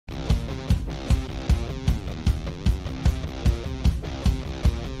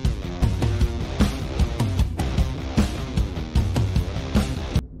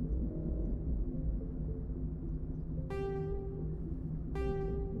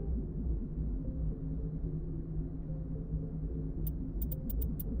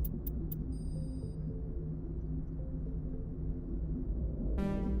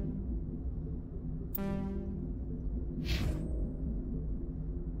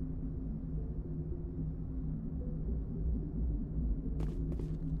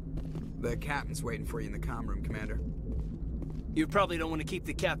The captain's waiting for you in the comm room, Commander. You probably don't want to keep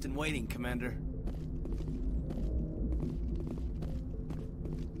the captain waiting, Commander.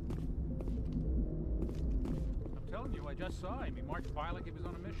 I'm telling you, I just saw him. He marched by like he was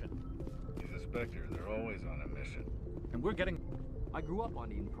on a mission. He's a Spectre. They're always on a mission. And we're getting... I grew up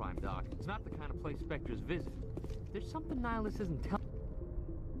on Eden Prime, Doc. It's not the kind of place Spectres visit. There's something Nihilus isn't telling.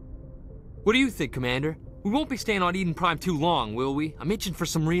 What do you think, Commander? We won't be staying on Eden Prime too long, will we? I'm itching for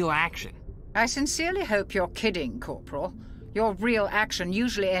some real action. I sincerely hope you're kidding, Corporal. Your real action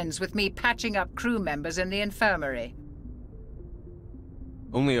usually ends with me patching up crew members in the infirmary.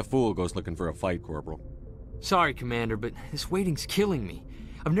 Only a fool goes looking for a fight, Corporal. Sorry, Commander, but this waiting's killing me.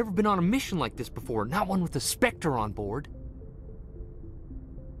 I've never been on a mission like this before, not one with a Spectre on board.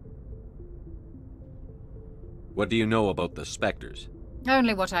 What do you know about the Spectres?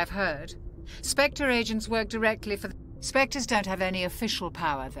 Only what I've heard. Spectre agents work directly for the... Spectres don't have any official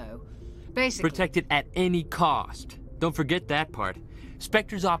power, though. Basically... Protected at any cost. Don't forget that part.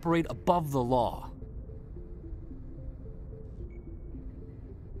 Spectres operate above the law.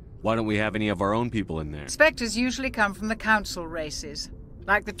 Why don't we have any of our own people in there? Spectres usually come from the Council races,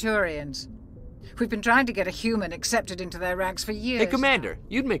 like the Turians. We've been trying to get a human accepted into their ranks for years. Hey, Commander,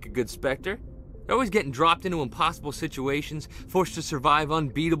 you'd make a good Spectre. They're always getting dropped into impossible situations, forced to survive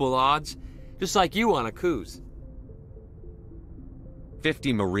unbeatable odds, just like you on a cruise.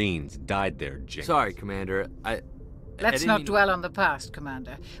 50 Marines died there, James. Sorry, Commander. Let's not dwell on the past,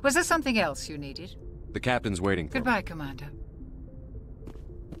 Commander. Was there something else you needed? The captain's waiting for me. Goodbye, Commander.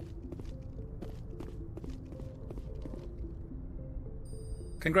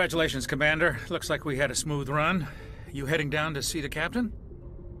 Congratulations, Commander. Looks like we had a smooth run. You heading down to see the captain?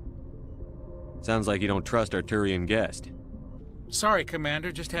 Sounds like you don't trust our Turian guest. Sorry,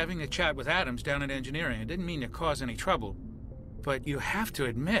 Commander. Just having a chat with Adams down at engineering. I didn't mean to cause any trouble. But you have to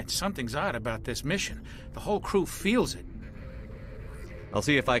admit, something's odd about this mission. The whole crew feels it. I'll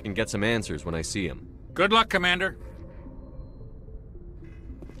see if I can get some answers when I see him. Good luck, Commander.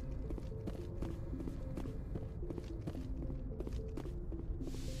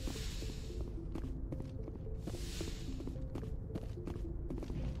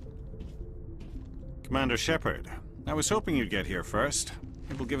 Commander Shepard, I was hoping you'd get here first.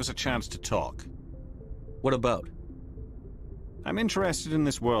 It will give us a chance to talk. What about? I'm interested in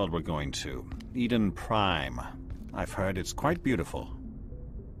this world we're going to. Eden Prime. I've heard it's quite beautiful.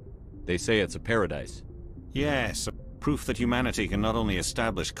 They say it's a paradise. Yes, proof that humanity can not only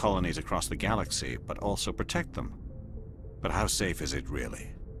establish colonies across the galaxy, but also protect them. But how safe is it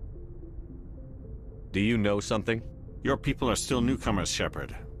really? Do you know something? Your people are still newcomers,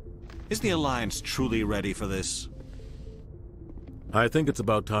 Shepard. Is the Alliance truly ready for this? I think it's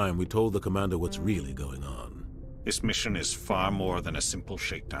about time we told the Commander what's really going on. This mission is far more than a simple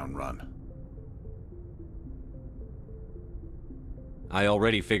shakedown run. I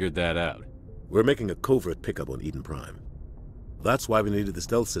already figured that out. We're making a covert pickup on Eden Prime. That's why we needed the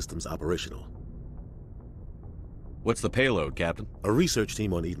stealth systems operational. What's the payload, Captain? A research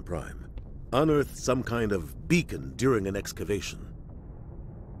team on Eden Prime unearthed some kind of beacon during an excavation.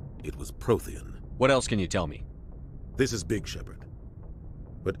 It was Prothean. What else can you tell me? This is big, Shepard.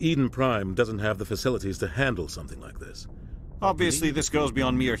 But Eden Prime doesn't have the facilities to handle something like this. Obviously, this goes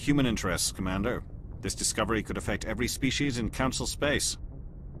beyond mere human interests, Commander. This discovery could affect every species in Council space.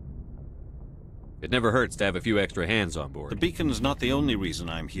 It never hurts to have a few extra hands on board. The beacon's not the only reason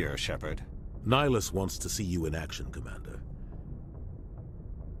I'm here, Shepard. Nihilus wants to see you in action, Commander.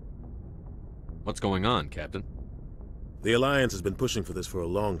 What's going on, Captain? The Alliance has been pushing for this for a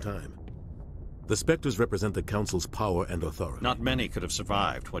long time. The Spectres represent the Council's power and authority. Not many could have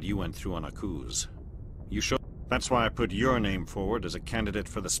survived what you went through on Akuz. You showed... That's why I put your name forward as a candidate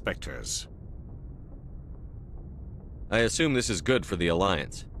for the Spectres. I assume this is good for the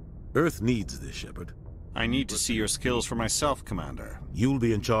Alliance. Earth needs this, Shepard. I need to see your skills for myself, Commander. You'll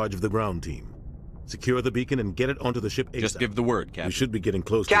be in charge of the ground team. Secure the beacon and get it onto the ship ASAP. Just give the word, Captain. We should be getting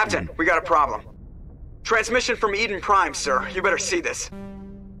close Captain, we got a problem. Transmission from Eden Prime, sir. You better see this.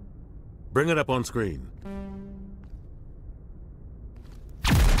 Bring it up on screen.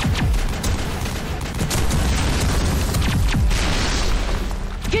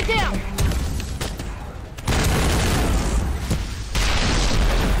 Get down!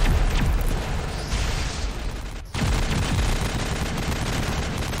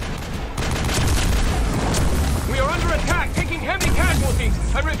 We are under attack, taking heavy casualties.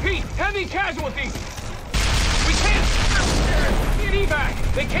 I repeat, heavy casualties. We can't get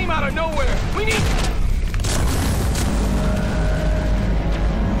evac. They came out of nowhere. We need...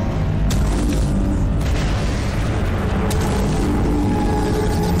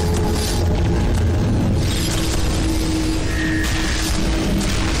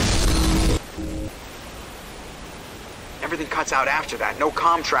 minutes out after that. No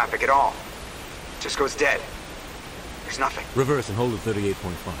comm traffic at all. Just goes dead. There's nothing. Reverse and hold at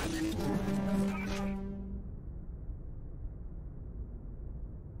 38.5.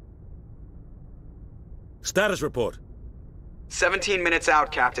 Status report. 17 minutes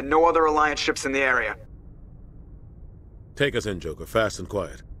out, Captain. No other Alliance ships in the area. Take us in, Joker, fast and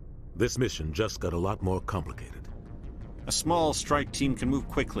quiet. This mission just got a lot more complicated. A small strike team can move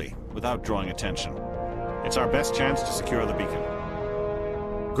quickly, without drawing attention. It's our best chance to secure the beacon.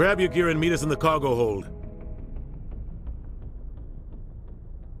 Grab your gear and meet us in the cargo hold.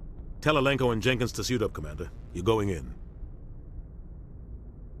 Tell Alenko and Jenkins to suit up, Commander. You're going in.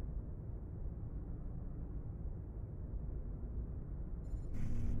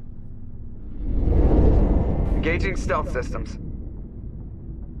 Engaging stealth systems.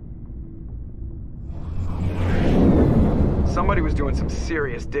 Somebody was doing some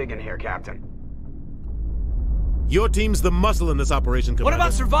serious digging here, Captain. Your team's the muscle in this operation, Commander. What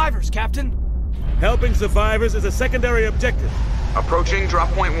about survivors, Captain? Helping survivors is a secondary objective. Approaching drop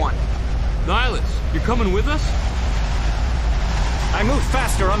point 1. Nihilus, you're coming with us? I move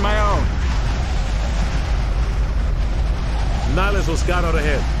faster on my own. Nihilus will scout out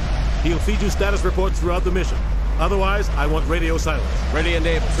ahead. He'll feed you status reports throughout the mission. Otherwise, I want radio silence. Ready and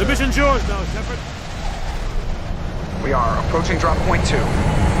able, The mission's yours now, Shepard. We are approaching drop point 2.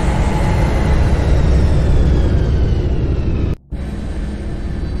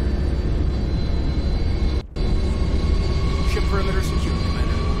 Ship perimeter secure,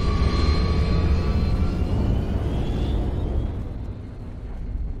 Commander.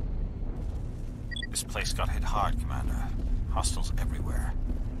 This place got hit hard, Commander. Hostiles everywhere.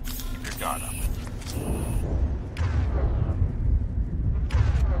 Keep your guard up.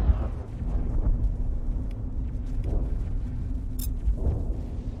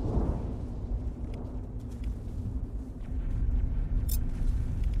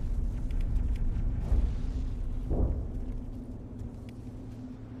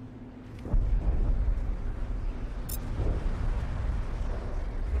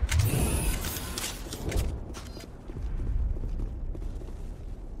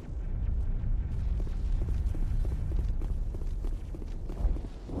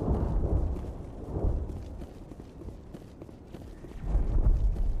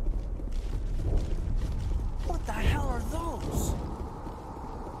 What the hell are those?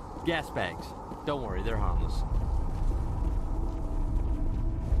 Gas bags. Don't worry, they're harmless.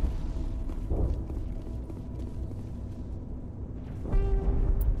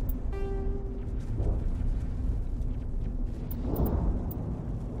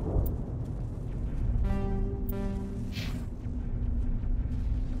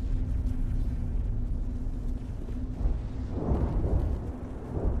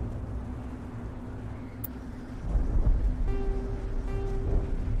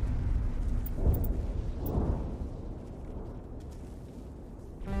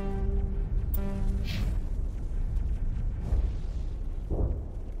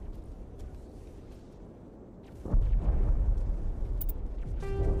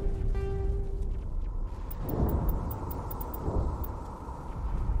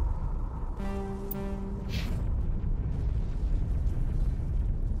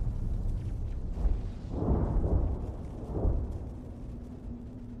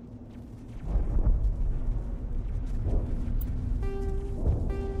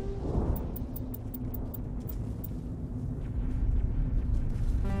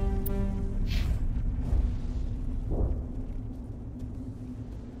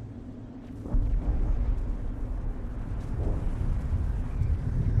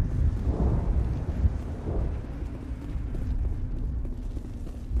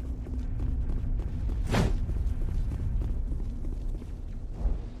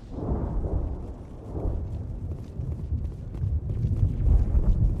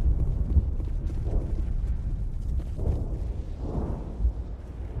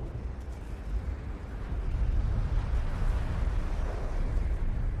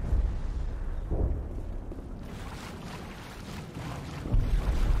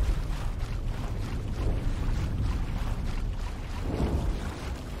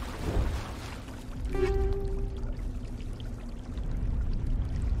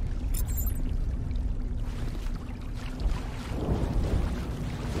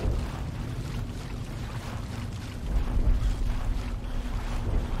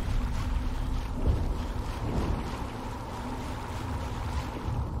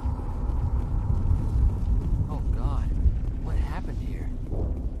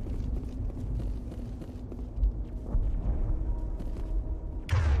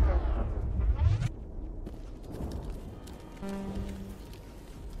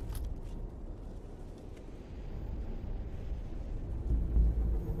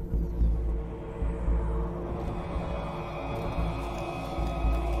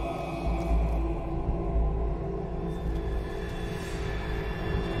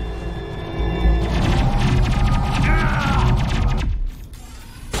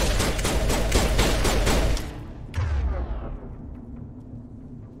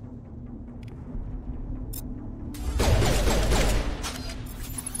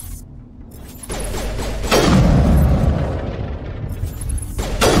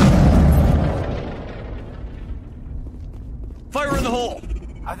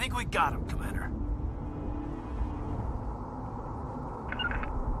 I think we got him, Commander.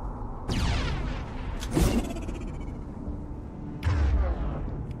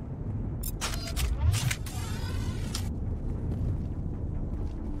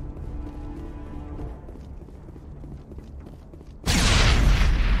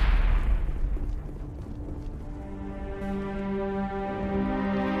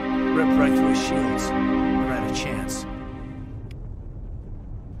 Ripped right through his shields. Never had a chance.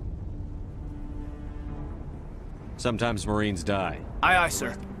 Sometimes Marines die. Aye, aye,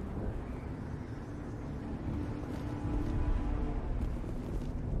 sir.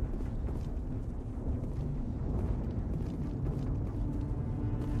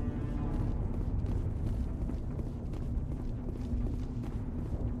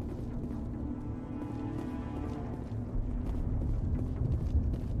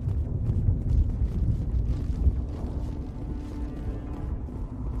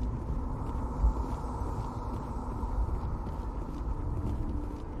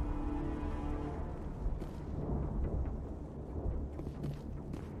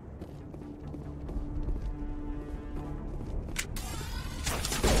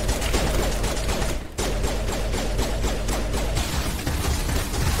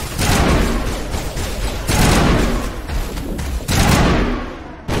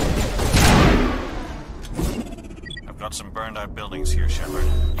 Some burned out buildings here, Shepard.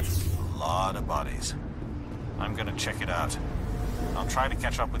 A lot of bodies. I'm gonna check it out. I'll try to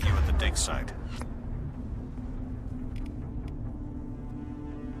catch up with you at the dig site.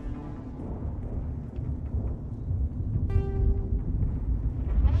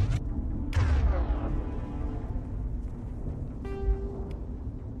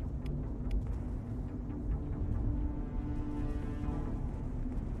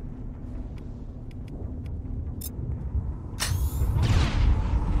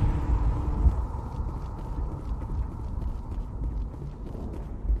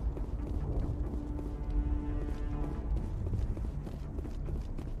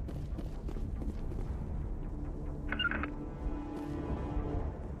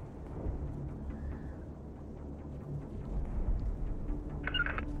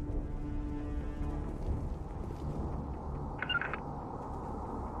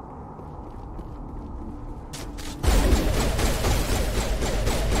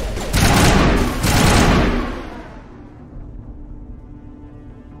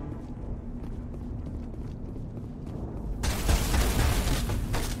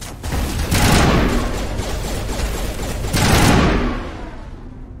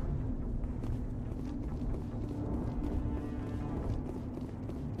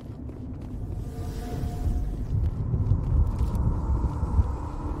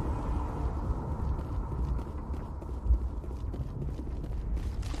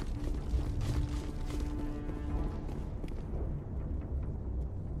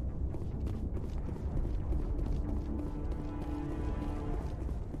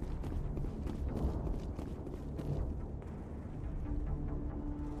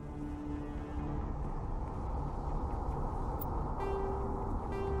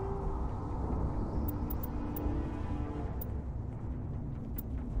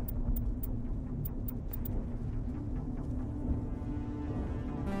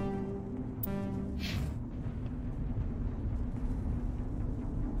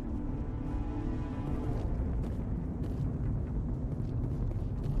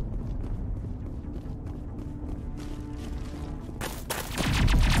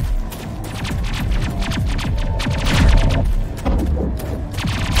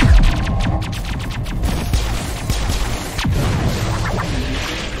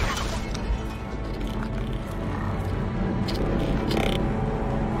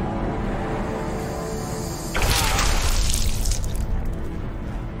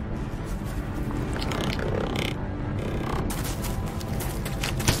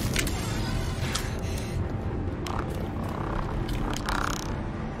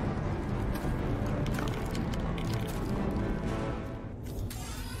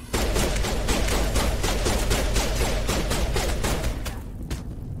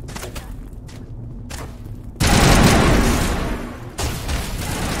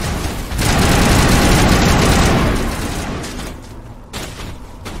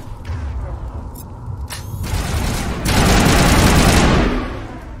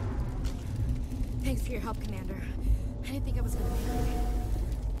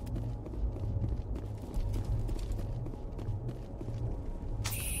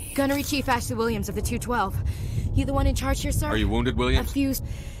 Gunnery Chief Ashley Williams of the 212. You the one in charge here, sir? Are you wounded, Williams? A few...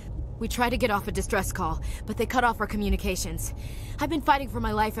 We tried to get off a distress call, but they cut off our communications. I've been fighting for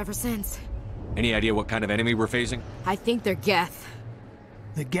my life ever since. Any idea what kind of enemy we're facing? I think they're Geth.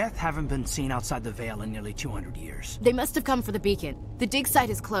 The Geth haven't been seen outside the Veil in nearly 200 years. They must have come for the beacon. The dig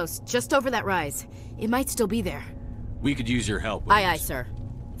site is close, just over that rise. It might still be there. We could use your help, Aye, Williams. aye, sir.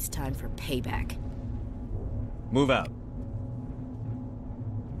 It's time for payback. Move out.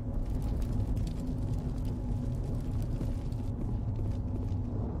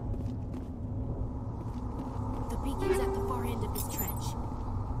 The beacon's at the far end of this trench.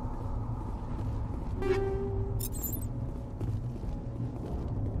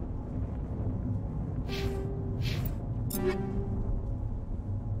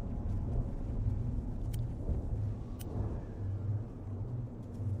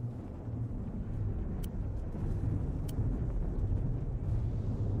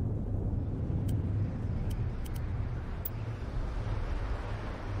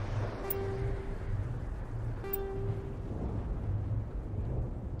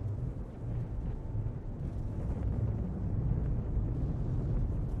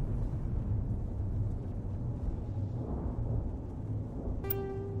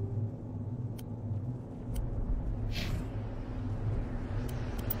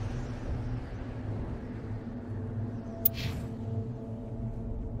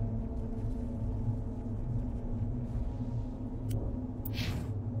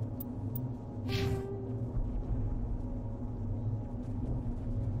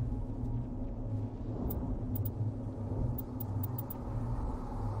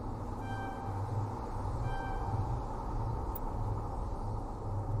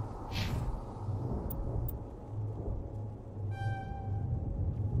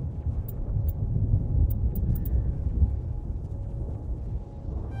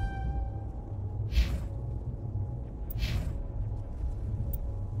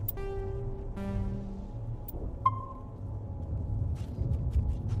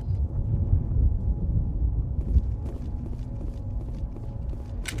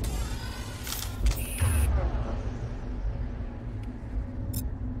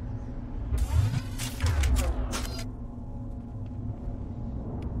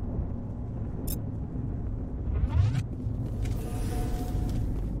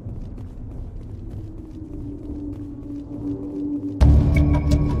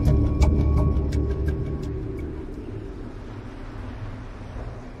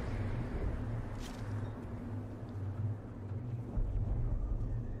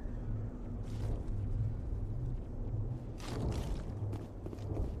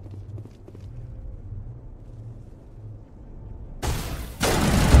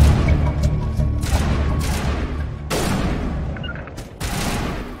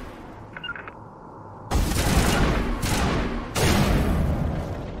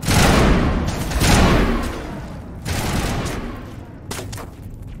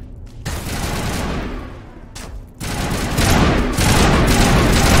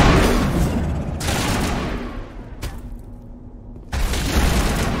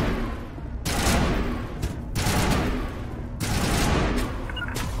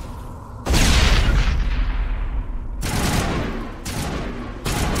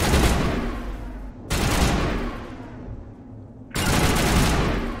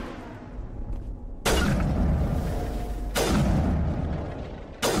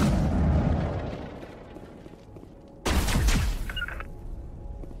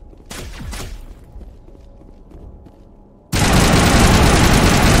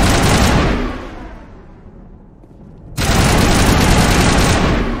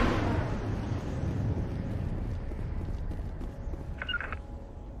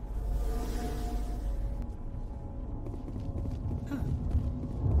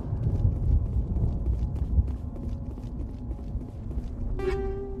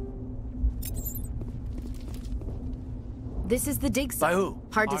 This is the dig site. By who?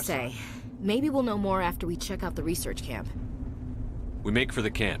 Hard to Our say. side. Maybe we'll know more after we check out the research camp. We make for the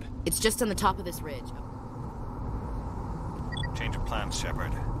camp. It's just on the top of this ridge. Change of plans,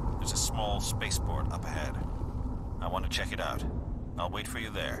 Shepard. There's a small spaceport up ahead. I want to check it out. I'll wait for you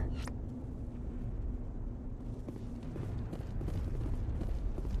there.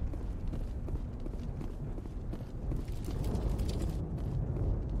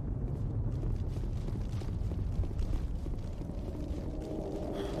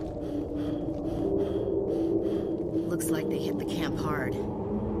 Looks like they hit the camp hard.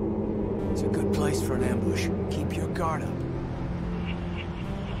 It's a good place for an ambush. Keep your guard up.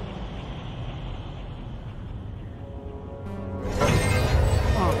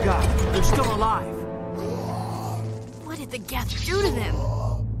 Oh god, they're still alive. What did the Geth do to them?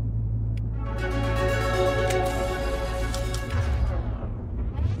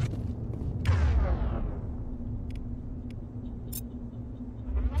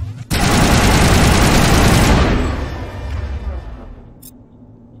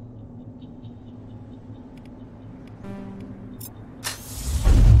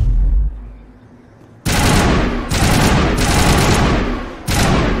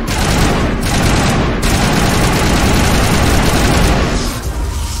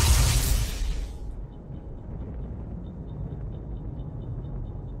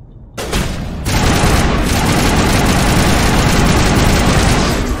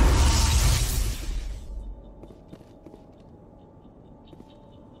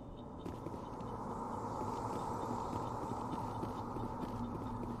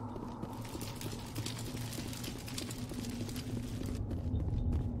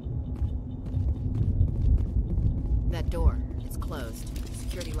 door. It's closed.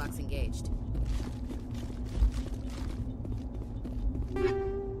 Security lock's engaged.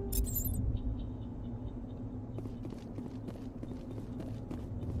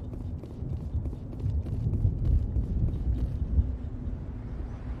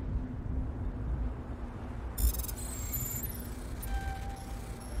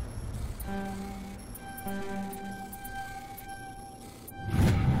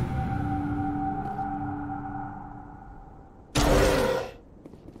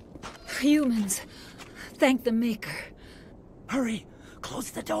 Humans. Thank the Maker. Hurry! Close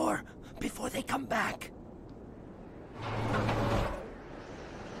the door before they come back.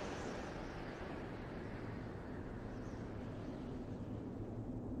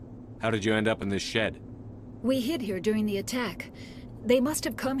 How did you end up in this shed? We hid here during the attack. They must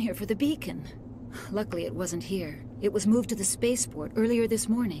have come here for the beacon. Luckily, it wasn't here. It was moved to the spaceport earlier this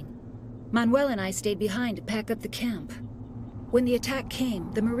morning. Manuel and I stayed behind to pack up the camp. When the attack came,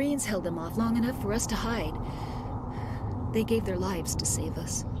 the Marines held them off long enough for us to hide. They gave their lives to save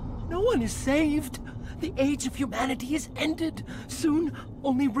us. No one is saved. The age of humanity is ended. Soon,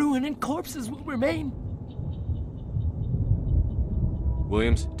 only ruin and corpses will remain.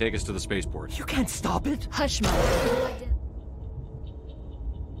 Williams, take us to the spaceport. You can't stop it. Hush, Manuel.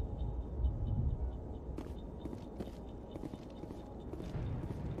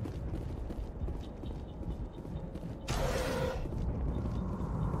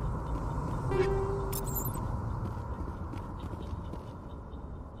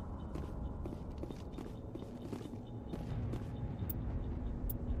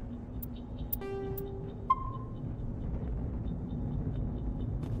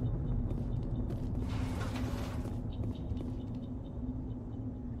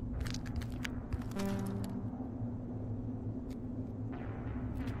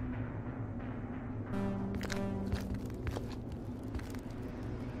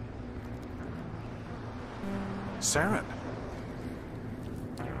 Saren.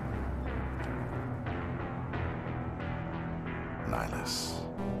 Nihilus.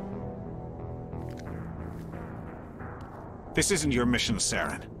 This isn't your mission,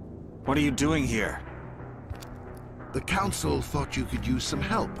 Saren. What are you doing here? The Council thought you could use some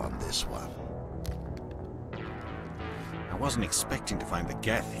help on this one. I wasn't expecting to find the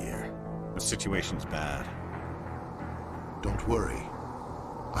Geth here. The situation's bad. Don't worry.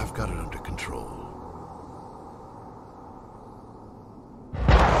 I've got it under control.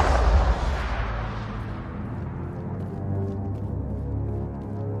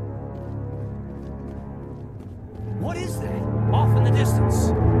 What is that? Off in the distance.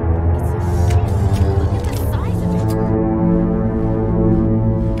 Look at the size of it.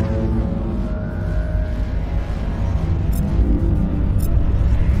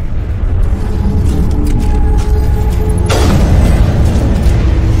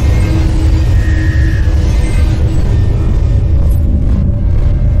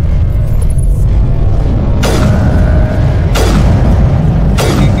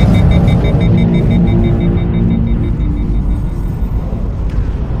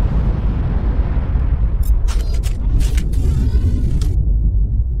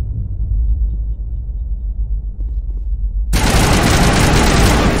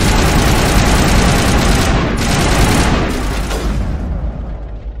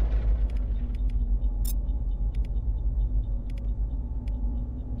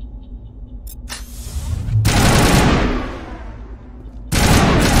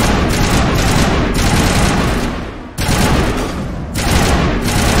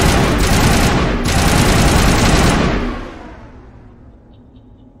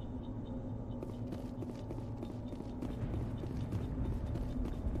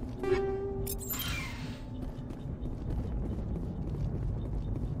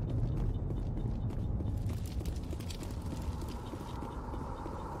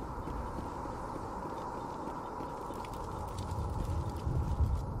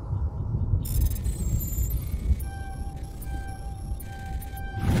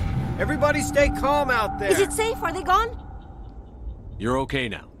 Everybody stay calm out there. Is it safe? Are they gone? You're okay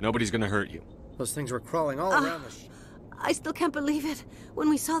now. Nobody's gonna hurt you. Those things were crawling all around the ship. I still can't believe it. When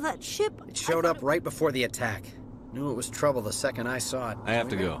we saw that ship... It showed up right before the attack. Knew it was trouble the second I saw it. I have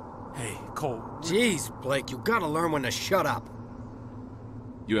to go. Hey, Cole. Jeez, Blake, you gotta learn when to shut up.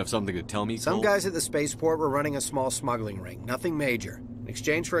 You have something to tell me, Some Cole? guys at the spaceport were running a small smuggling ring. Nothing major. In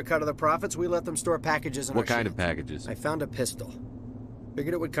exchange for a cut of the profits, we let them store packages in our What kind ships. of packages? I found a pistol.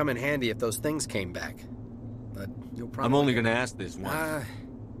 Figured it would come in handy if those things came back. But you'll probably... I'm only gonna ask this once.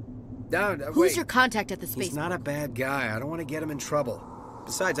 Who's your contact at the spaceport? He's not a bad guy. I don't want to get him in trouble.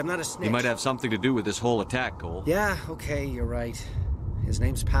 Besides, I'm not a snitch. He might have something to do with this whole attack, Cole. Yeah, okay, you're right. His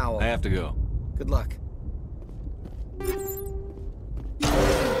name's Powell. I have to go. Good luck.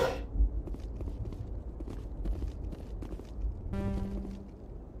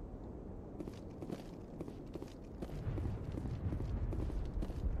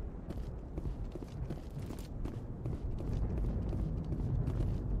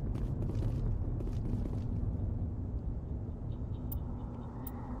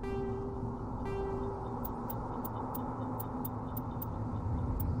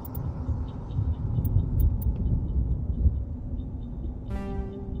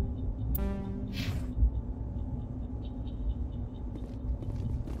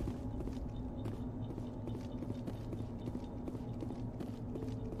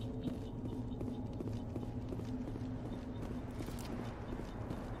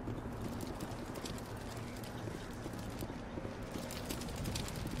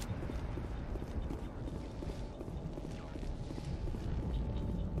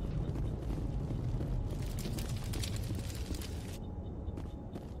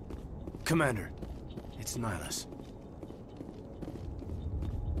 Commander, it's Nihilus.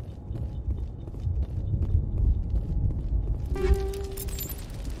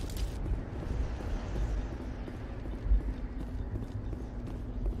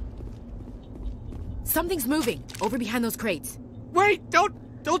 Something's moving, over behind those crates. Wait! Don't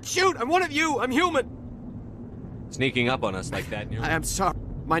shoot! I'm one of you! I'm human! Sneaking up on us like that nearly... I'm sorry.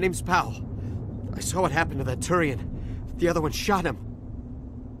 My name's Powell. I saw what happened to that Turian. The other one shot him.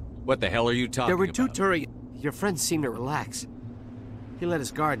 What the hell are you talking about? There were two Turian. Your friend seemed to relax. He let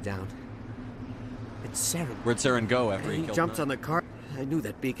his guard down. And Saren... Where'd Saren go after he killed jumped on the car. I knew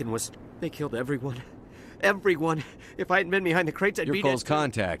that beacon was... They killed everyone. Everyone. If I hadn't been behind the crates, I'd be You're Cole's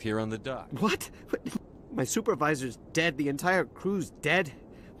contact here on the dock. What? My supervisor's dead. The entire crew's dead.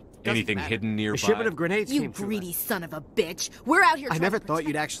 Anything hidden nearby? A shipment of grenades You came through. greedy son of a bitch! We're out here I trying never to thought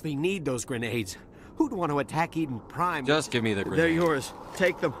you'd actually need those grenades. Who'd want to attack Eden Prime? Just give me the grenades. They're yours.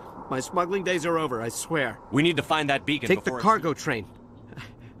 Take them. My smuggling days are over, I swear. We need to find that beacon Take before the cargo train.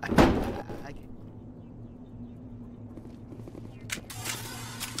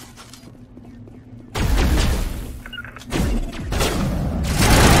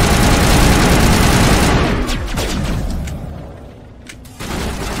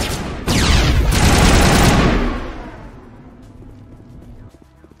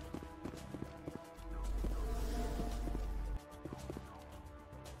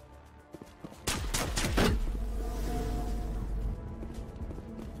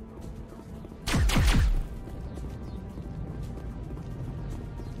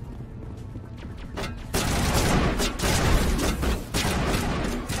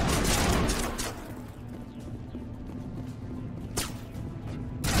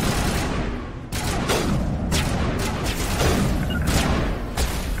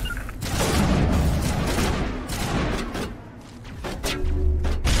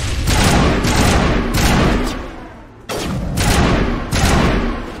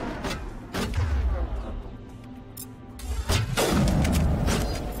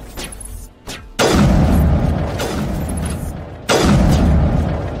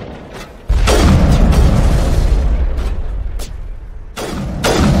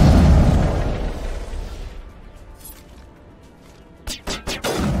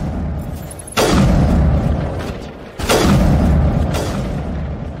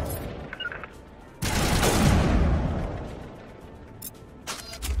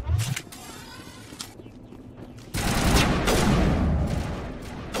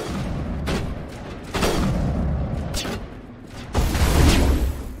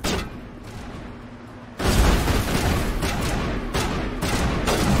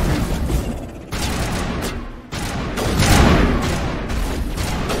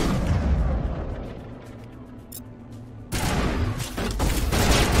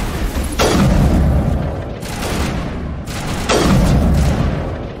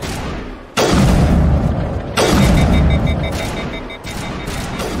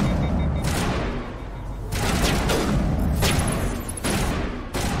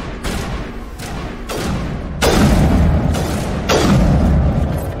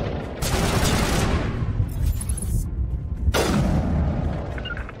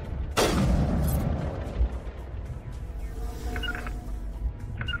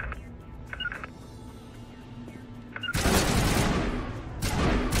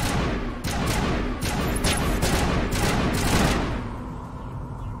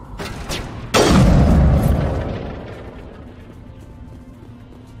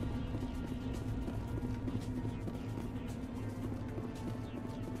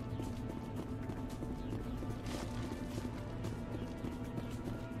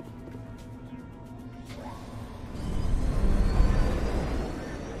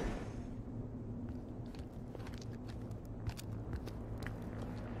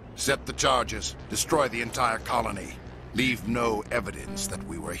 Set the charges. Destroy the entire colony. Leave no evidence that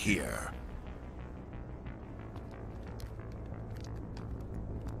we were here.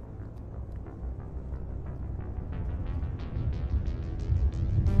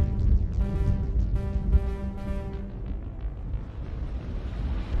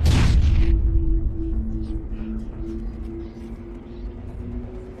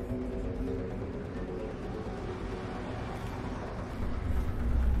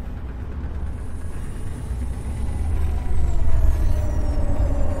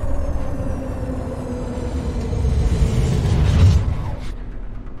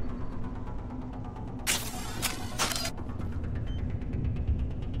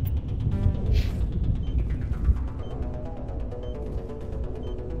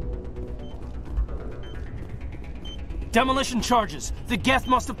 Demolition charges. The Geth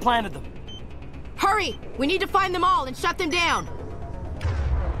must have planted them. Hurry! We need to find them all and shut them down.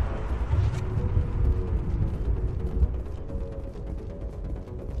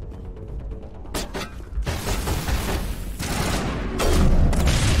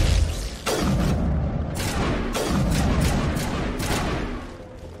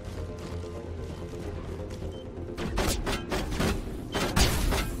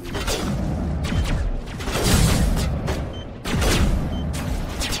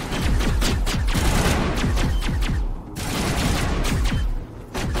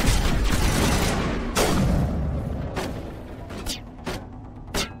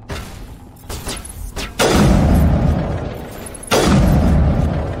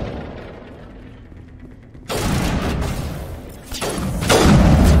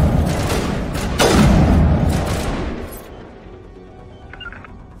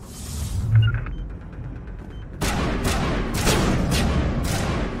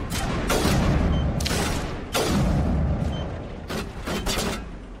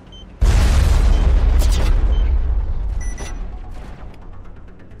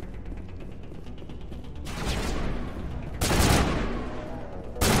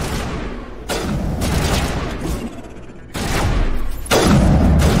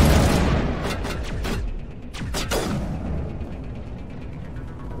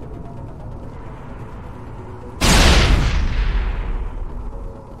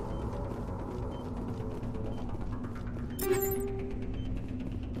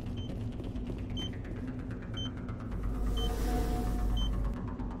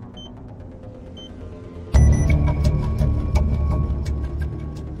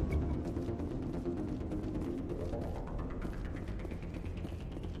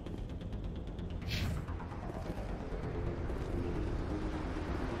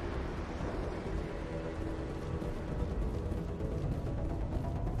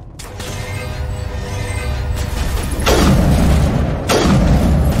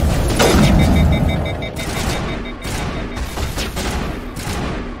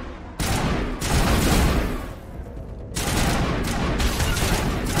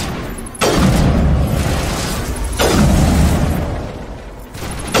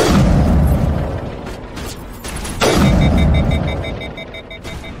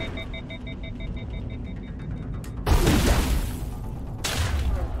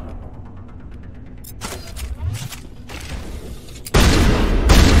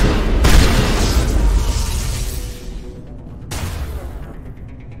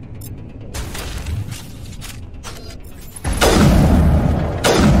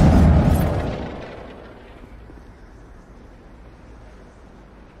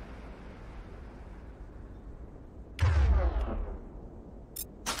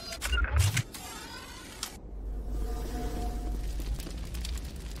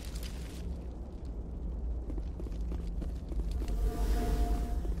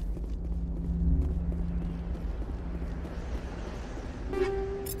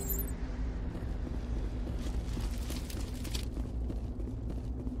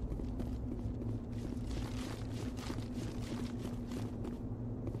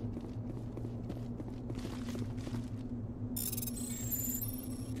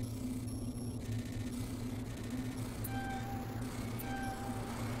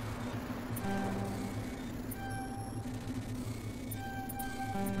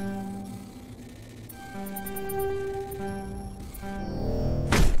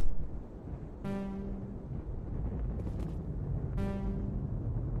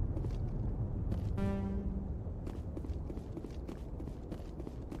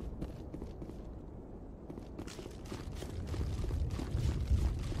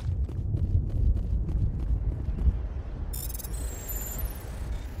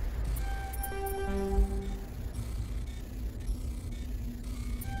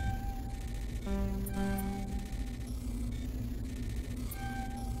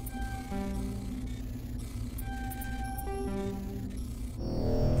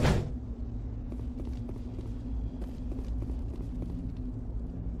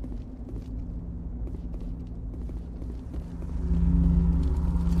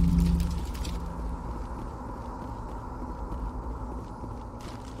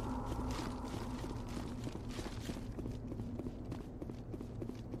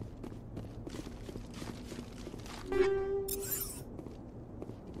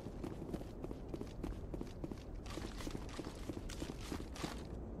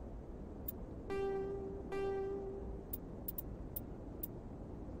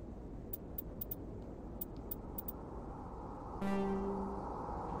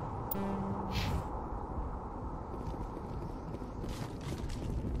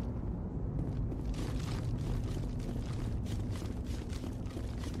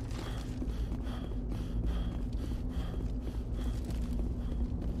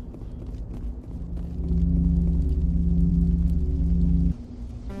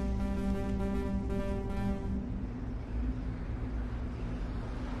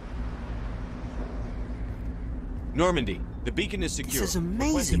 Normandy, the beacon is secure. This is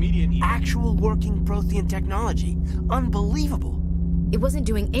Request amazing. immediate Actual working Prothean technology. Unbelievable. It wasn't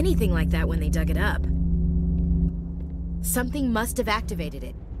doing anything like that when they dug it up. Something must have activated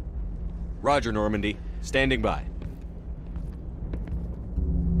it. Roger, Normandy. Standing by.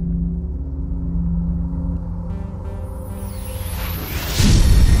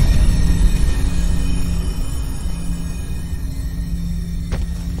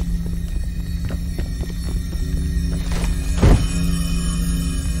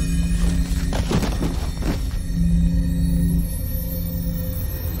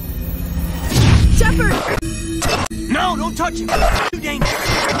 No, don't touch him! Too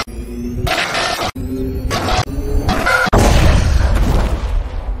dangerous!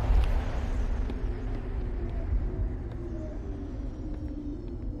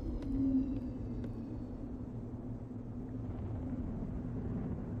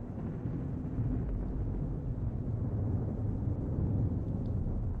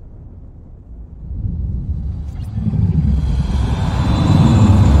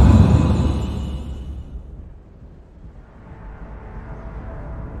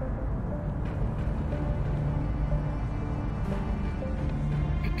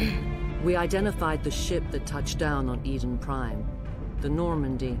 We identified the ship that touched down on Eden Prime. The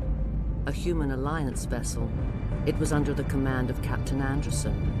Normandy, a human alliance vessel. It was under the command of Captain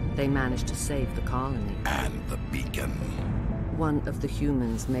Anderson. They managed to save the colony. And the beacon. One of the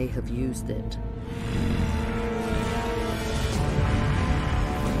humans may have used it.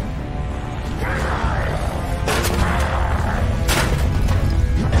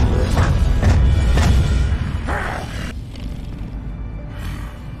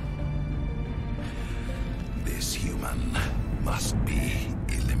 This human must be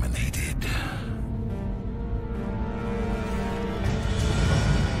eliminated.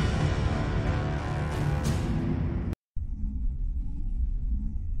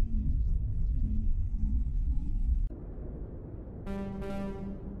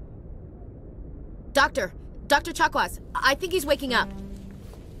 Dr. Chakwas, I think he's waking up.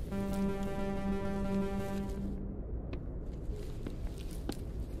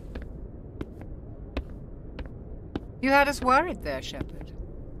 You had us worried there, Shepard.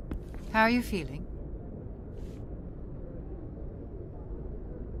 How are you feeling?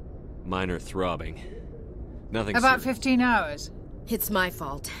 Minor throbbing. Nothing About serious. 15 hours. It's my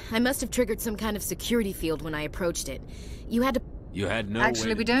fault. I must have triggered some kind of security field when I approached it. You had to... You had no Actually,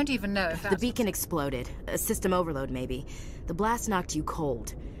 way we don't even know if The that's... beacon exploded. A system overload, maybe. The blast knocked you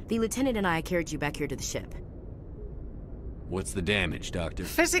cold. The lieutenant and I carried you back here to the ship. What's the damage, Doctor?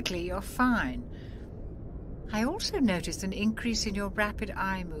 Physically, you're fine. I also noticed an increase in your rapid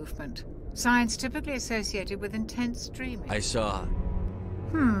eye movement. Signs typically associated with intense dreaming. I saw...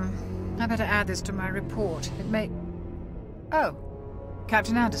 I better add this to my report. It may... Oh,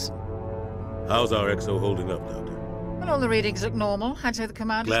 Captain Anderson. How's our XO holding up, Doctor? Well, all the readings look normal. I'd say the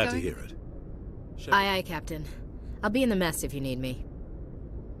commander's Glad going... to hear it. Aye, aye, Captain. I'll be in the mess if you need me.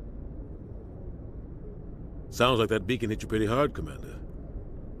 Sounds like that beacon hit you pretty hard, Commander.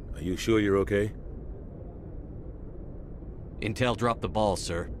 Are you sure you're okay? Intel dropped the ball,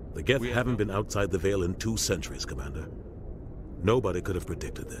 sir. The Geth haven't been outside the Veil in 2 centuries, Commander. Nobody could have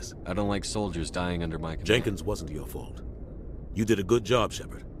predicted this. I don't like soldiers dying under my command. Jenkins wasn't your fault. You did a good job,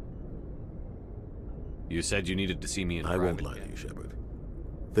 Shepard. You said you needed to see me in I won't private lie to again. you, Shepard.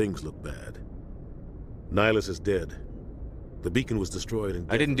 Things look bad. Nihilus is dead. The beacon was destroyed and...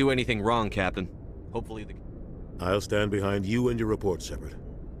 I didn't do anything wrong, Captain. Hopefully the... I'll stand behind you and your report, Shepard.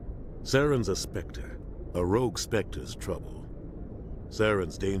 Saren's a Spectre. A rogue Spectre's trouble.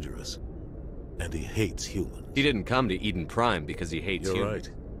 Saren's dangerous. And he hates humans. He didn't come to Eden Prime because he hates You're humans.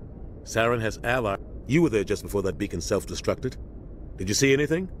 right. Saren has allies. You were there just before that beacon self-destructed. Did you see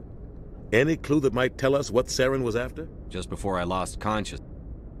anything? Any clue that might tell us what Saren was after? Just before I lost consciousness.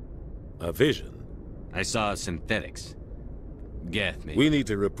 A vision? I saw synthetics. Geth, maybe. We need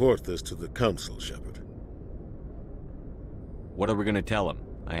to report this to the Council, Shepard. What are we gonna tell him?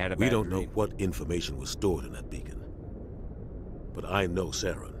 I had a We bad don't know dream. what information was stored in that beacon. But I know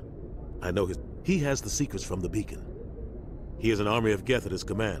Saren. I know he has the secrets from the beacon. He has an army of Geth at his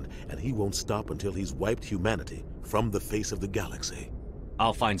command, and he won't stop until he's wiped humanity from the face of the galaxy.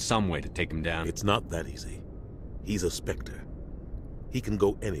 I'll find some way to take him down. It's not that easy. He's a Spectre. He can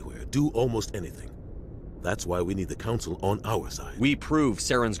go anywhere, do almost anything. That's why we need the Council on our side. We prove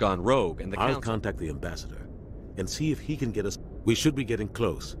Saren's gone rogue, and the Council... I'll contact the Ambassador and see if he can get us... We should be getting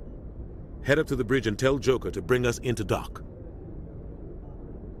close. Head up to the bridge and tell Joker to bring us into dock.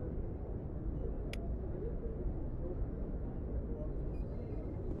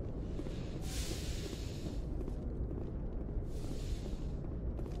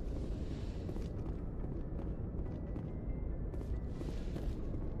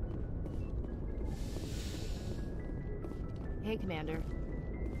 Hey, Commander.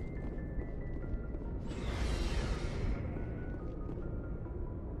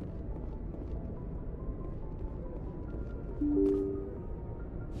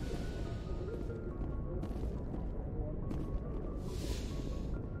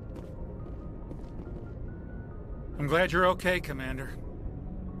 I'm glad you're okay, Commander.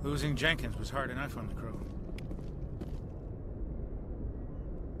 Losing Jenkins was hard enough on the crew.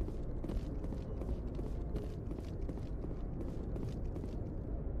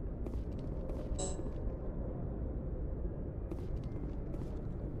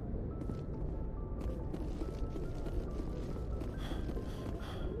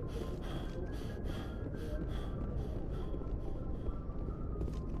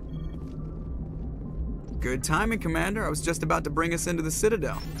 Good timing, Commander. I was just about to bring us into the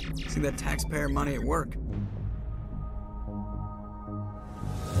Citadel. See that taxpayer money at work.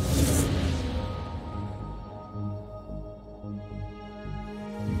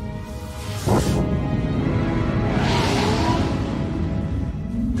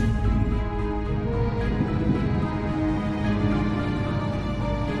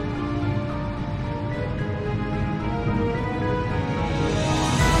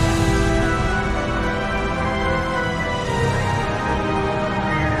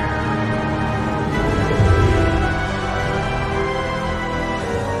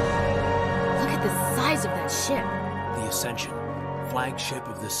 Flagship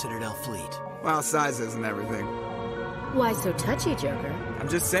of the Citadel fleet. Well, size isn't everything. Why so touchy, Joker? I'm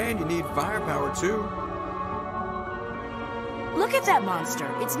just saying you need firepower, too. Look at that monster.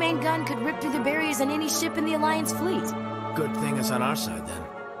 Its main gun could rip through the barriers in any ship in the Alliance fleet. Good thing it's on our side, then.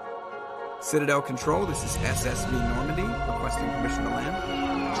 Citadel Control, this is SSV Normandy, requesting permission to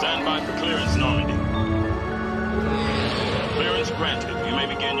land. Stand by for clearance, Normandy. Clearance granted. You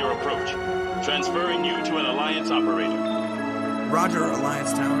may begin your approach. Transferring you to an Alliance operator. Roger,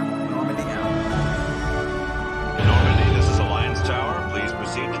 Alliance Tower. Normandy out. Normandy, this is Alliance Tower. Please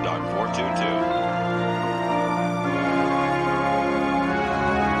proceed to Dock 422.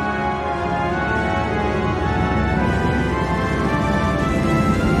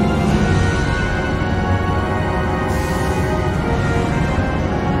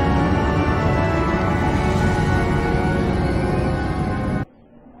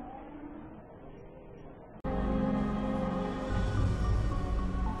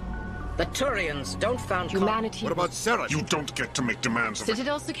 The Turians don't found humanity. What about Saren? You don't get to make demands of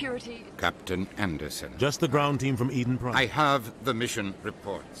Citadel security. Captain Anderson. Just the ground team from Eden Prime. I have the mission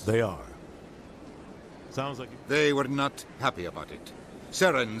reports. They are. Sounds like... They were not happy about it.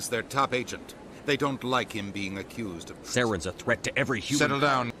 Saren's their top agent. They don't like him being accused of... Saren's a threat to every human... Settle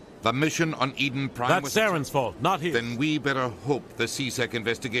down. The mission on Eden Prime That's Saren's fault, not his. Then we better hope the CSEC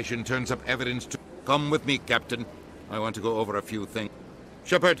investigation turns up evidence to... Come with me, Captain. I want to go over a few things.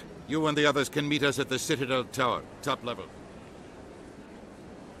 Shepard, you and the others can meet us at the Citadel Tower, top level.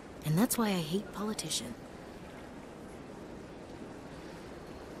 And that's why I hate politicians.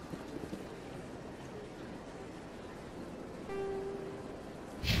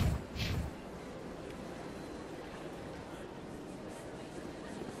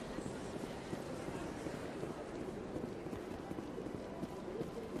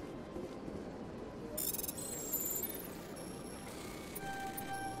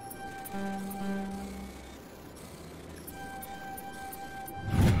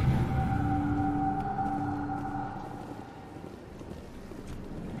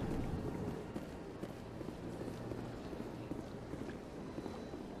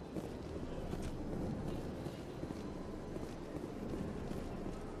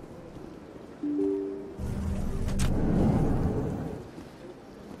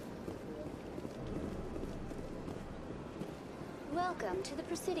 Welcome to the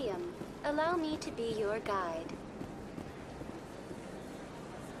Presidium. Allow me to be your guide.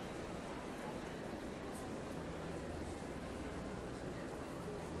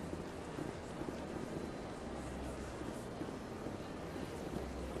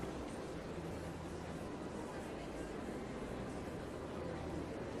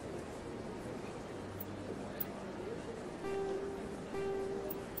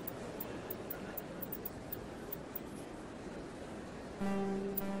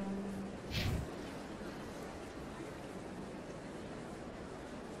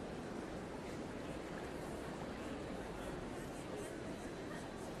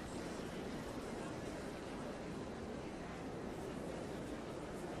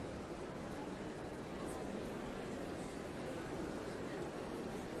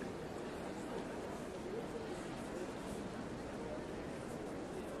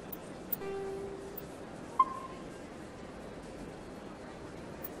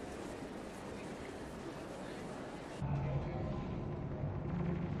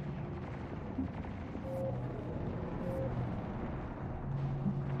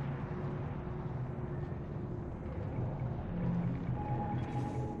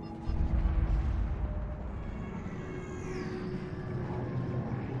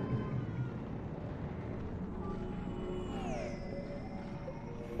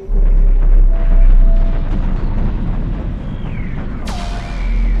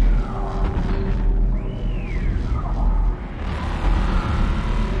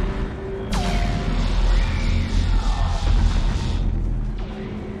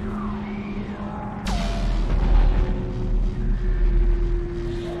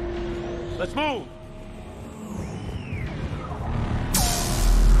 Let's move!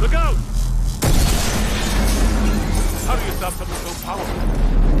 Look out! How do you stop something so powerful?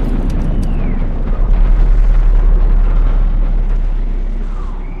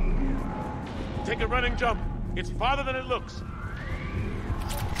 Take a running jump. It's farther than it looks.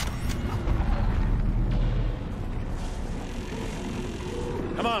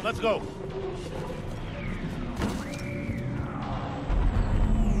 Come on, let's go.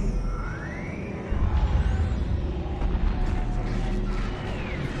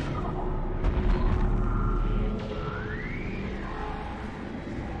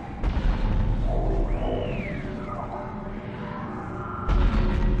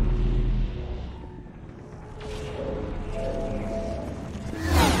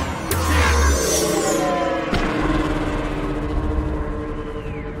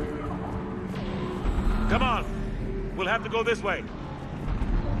 Come on. We'll have to go this way.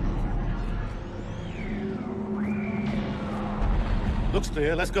 Looks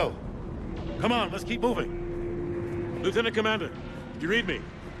clear. Let's go. Come on, let's keep moving. Lieutenant Commander, you read me?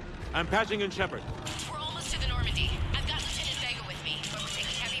 I'm patching in Shepard. We're almost to the Normandy. I've got Lieutenant Vega with me, but we're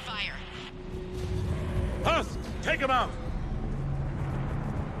taking heavy fire. Husk, take him out.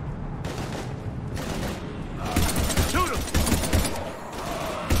 Shoot him.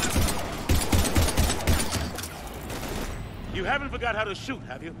 You haven't forgot how to shoot,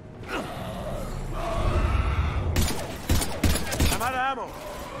 have you? I'm out of ammo.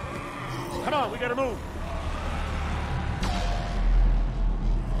 Come on, we gotta move.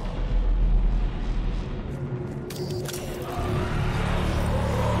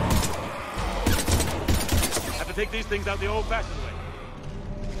 Have to take these things out the old-fashioned way.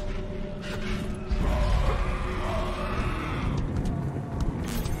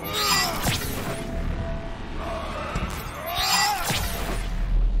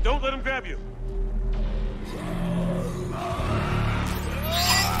 Don't let him grab you.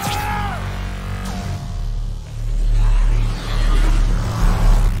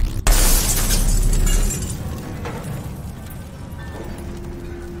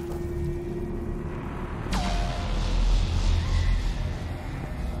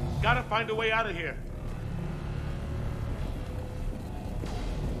 Gotta find a way out of here.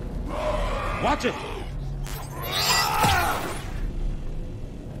 Watch it!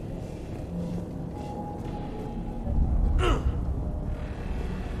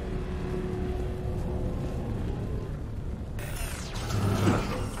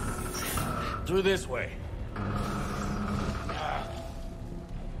 Through this way.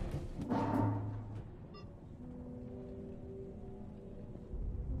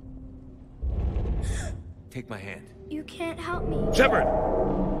 Take my hand. You can't help me. Shepard!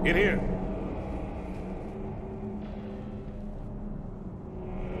 In here.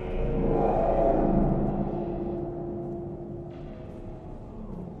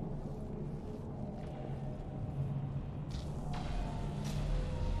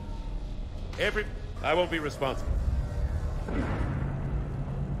 I won't be responsible.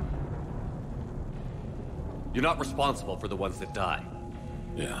 You're not responsible for the ones that die.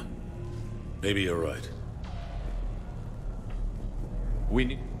 Yeah. Maybe you're right. We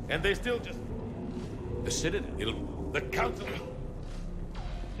need... And they still just... The Citadel. The Council...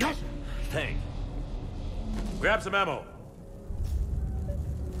 Thanks. Grab some ammo.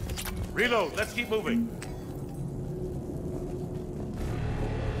 Reload. Let's keep moving.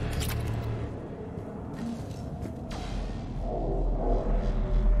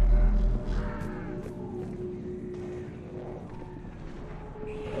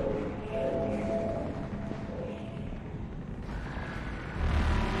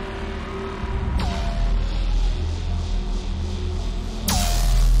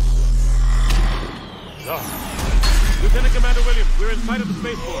 Lieutenant Commander Williams, we're in sight of the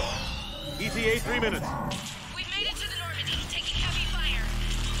spaceport. ETA 3 minutes. We've made it to the Normandy, taking heavy fire.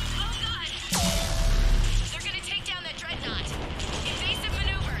 Oh God! They're gonna take down that dreadnought. Invasive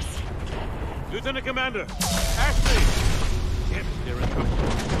maneuvers. Lieutenant Commander, Ashley! Damn it, they're in trouble.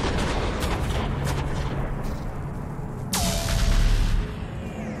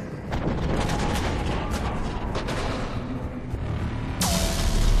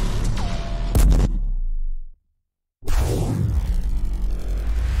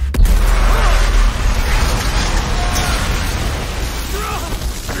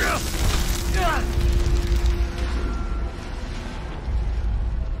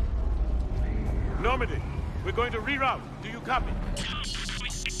 Normandy, we're going to reroute. Do you copy?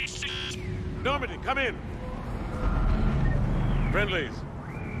 Normandy, come in. Friendlies.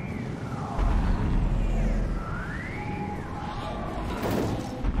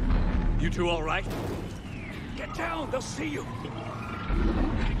 You two all right? Get down, they'll see you.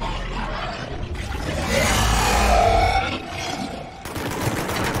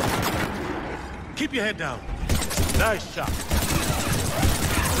 Keep your head down. Nice shot.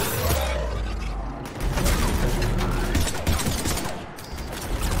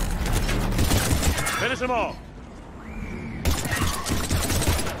 Finish them all.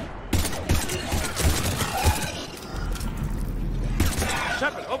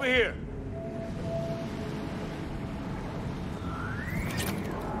 Shepard, over here.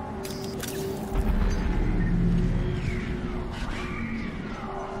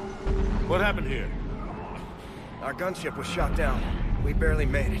 What happened here? Our gunship was shot down. We barely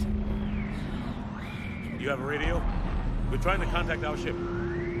made it. You have a radio? We're trying to contact our ship.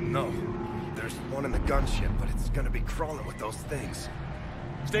 No. There's one in the gunship, but it's gonna be crawling with those things.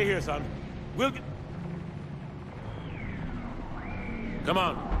 Stay here, son. We'll get... Come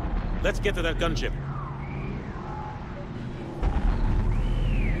on. Let's get to that gunship.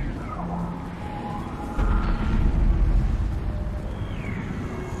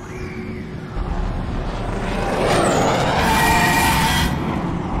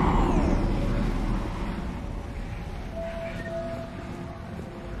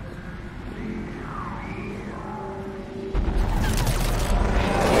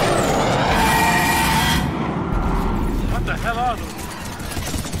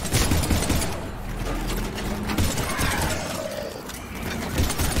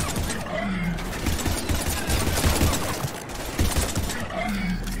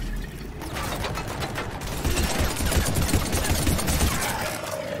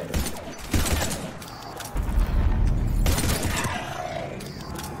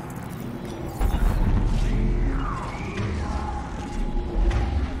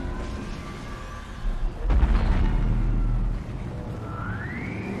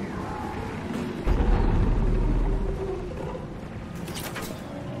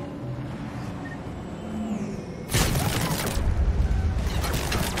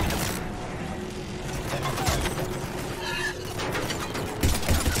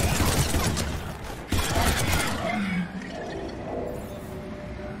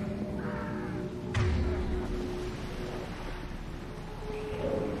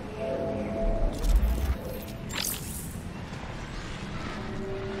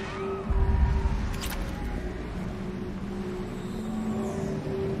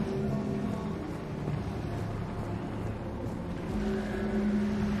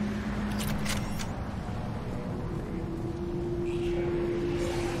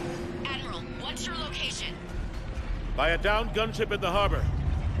 By a downed gunship in the harbor.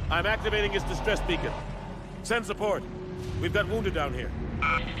 I'm activating its distress beacon. Send support. We've got wounded down here.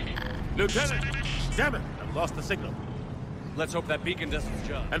 Lieutenant! Damn it! I've lost the signal. Let's hope that beacon does its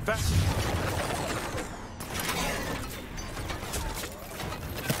job. And fast.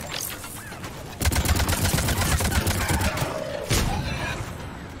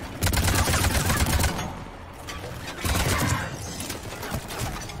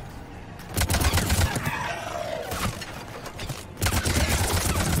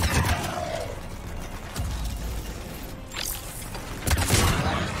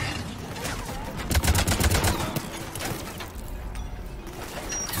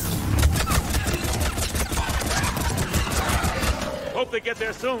 Hope they get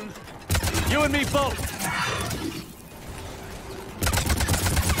there soon. You and me both.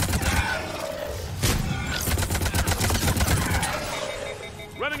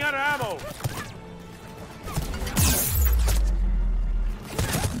 Running out of ammo.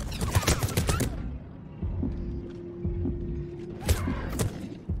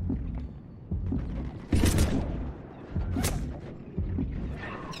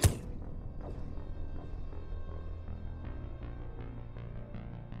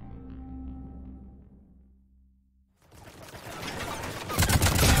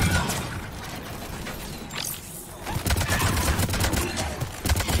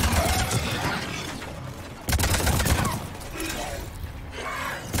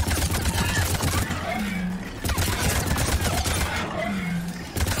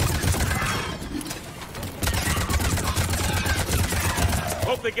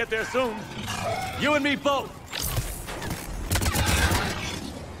 Hope they get there soon. You and me both.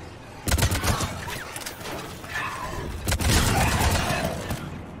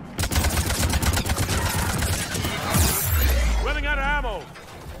 Running out of ammo.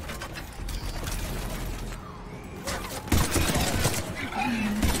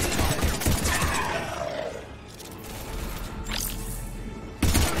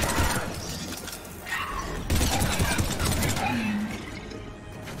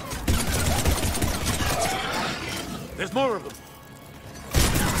 There's more of them.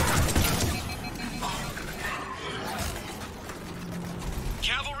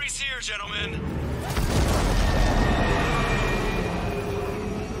 Cavalry's here, gentlemen.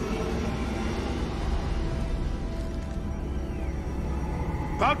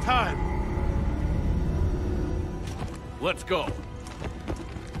 About time. Let's go.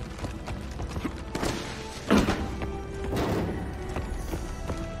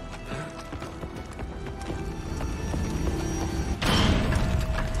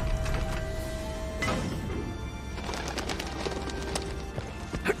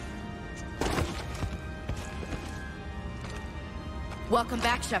 Welcome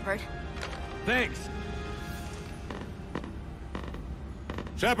back, Shepard. Thanks.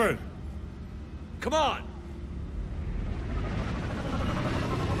 Shepard! Come on!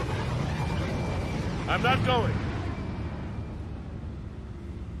 I'm not going.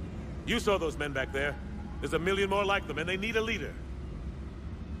 You saw those men back there. There's a million more like them, and they need a leader.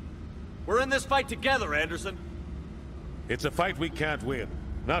 We're in this fight together, Anderson. It's a fight we can't win.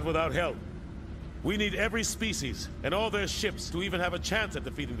 Not without help. We need every species, and all their ships, to even have a chance at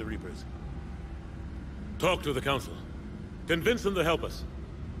defeating the Reapers. Talk to the Council. Convince them to help us.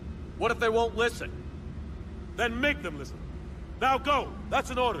 What if they won't listen? Then make them listen. Now go! That's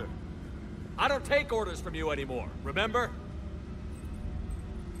an order. I don't take orders from you anymore, remember?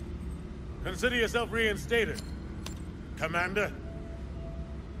 Consider yourself reinstated, Commander.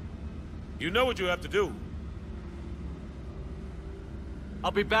 You know what you have to do.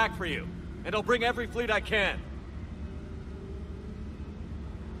 I'll be back for you, and I'll bring every fleet I can.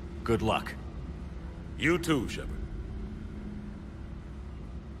 Good luck. You too, Shepard.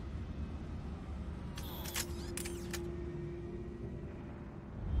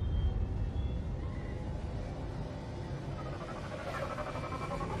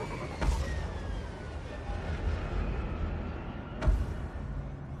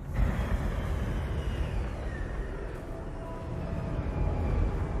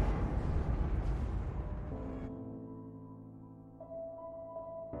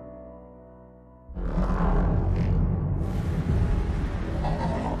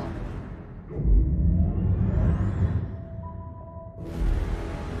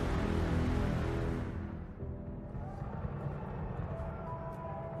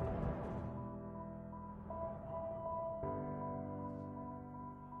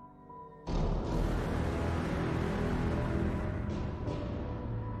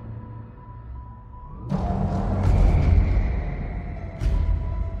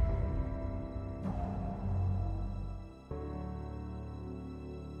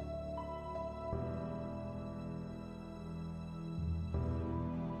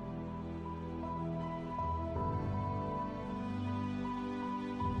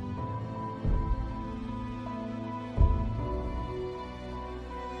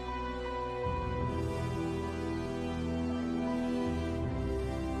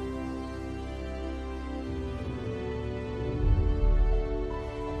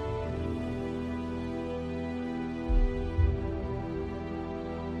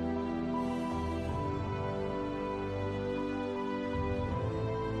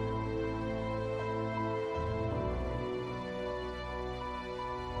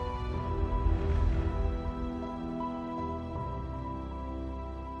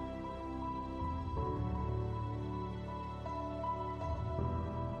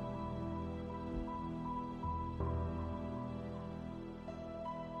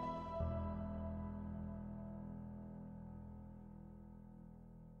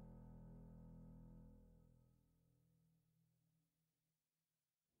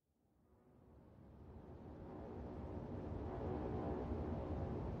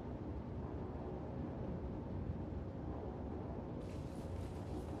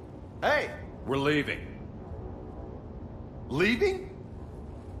 Hey! We're leaving. Leaving?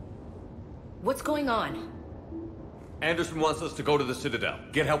 What's going on? Anderson wants us to go to the Citadel.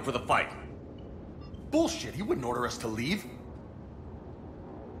 Get help for the fight. Bullshit, he wouldn't order us to leave.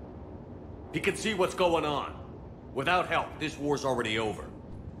 He can see what's going on. Without help, this war's already over.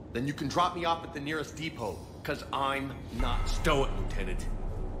 Then you can drop me off at the nearest depot, because I'm not... Stow it, Lieutenant.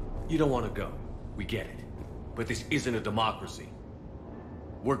 You don't want to go. We get it. But this isn't a democracy.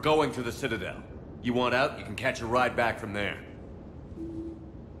 We're going to the Citadel. You want out, you can catch a ride back from there.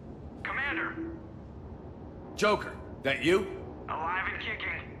 Commander! Joker, that you? Alive and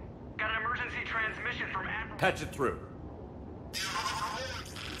kicking. Got an emergency transmission from Admiral... Patch it through.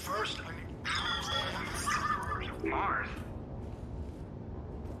 First, Mars.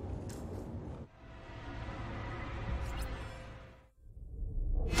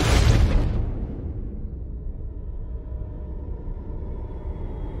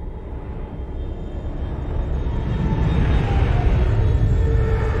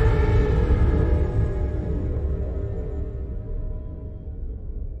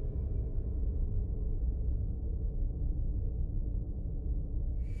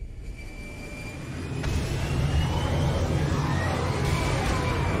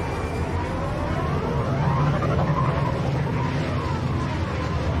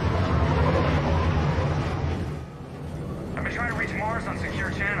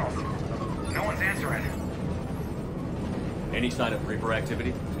 Any sign of Reaper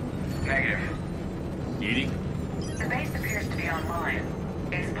activity? Negative. Edie? The base appears to be online.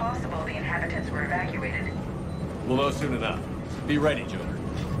 It's possible the inhabitants were evacuated. We'll know soon enough. Be ready, Joker.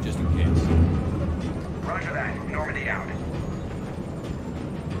 Just in case. Roger that. Normandy out.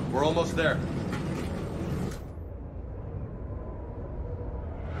 We're almost there.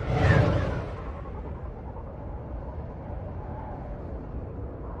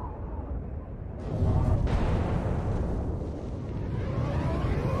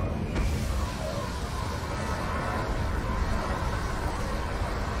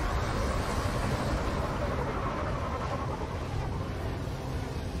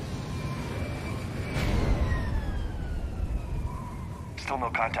 Still no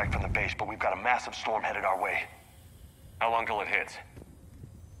contact from the base, but we've got a massive storm headed our way. How long till it hits?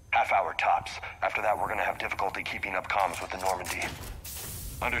 Half hour tops. After that, we're gonna have difficulty keeping up comms with the Normandy.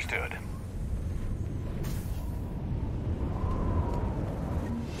 Understood.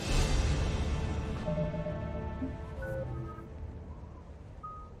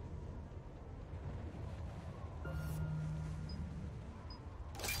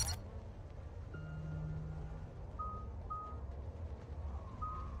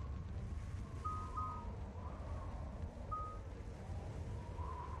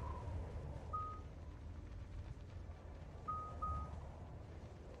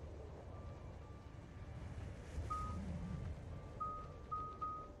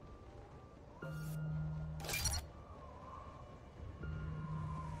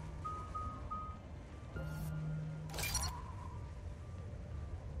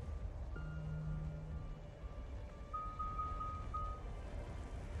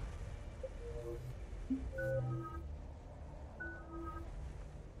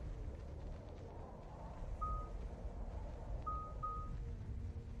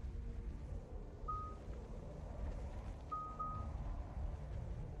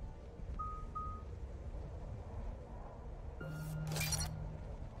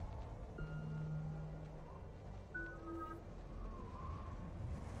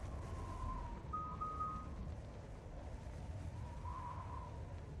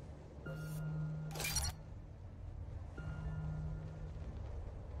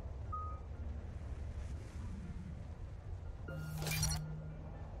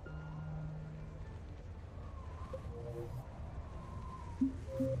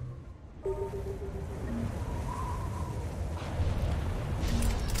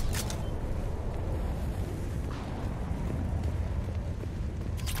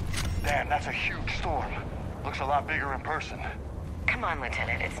 Damn, that's a huge storm. Looks a lot bigger in person. Come on,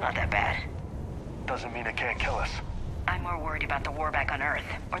 Lieutenant. It's not that bad. Doesn't mean it can't kill us. I'm more worried about the war back on Earth,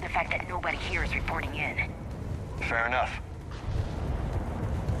 or the fact that nobody here is reporting in. Fair enough.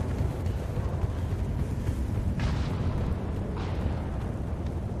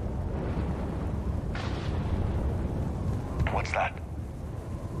 What's that?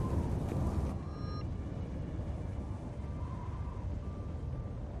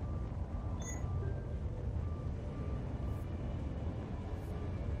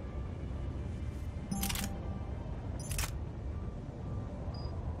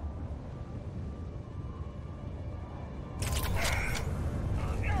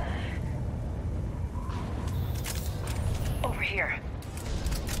 Over here.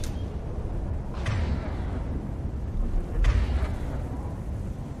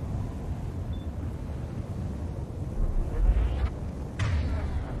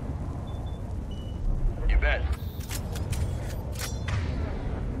 You bet.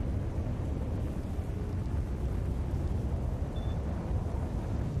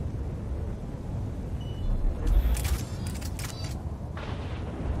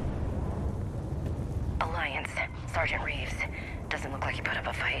 Alliance. Sergeant Reeves. Doesn't look like he put up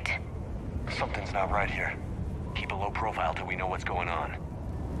a fight. Something's not right here. Keep a low profile till we know what's going on.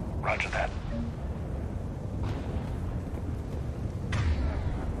 Roger that.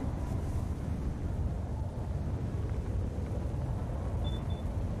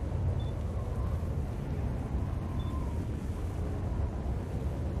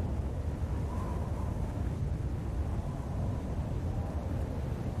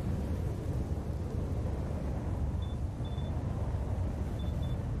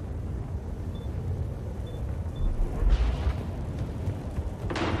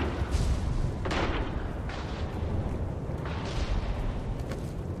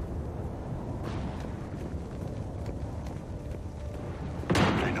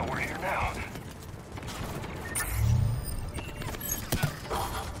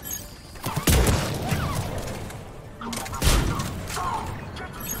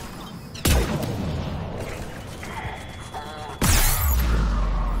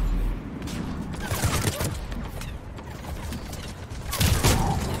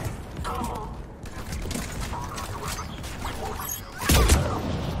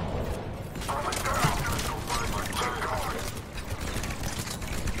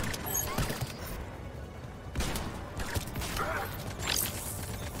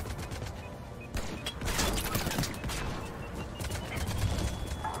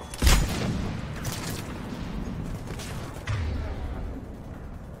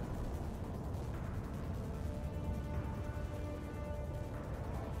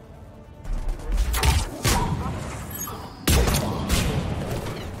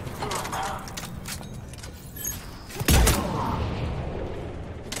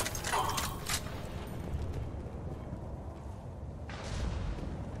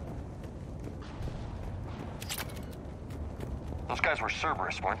 Those guys were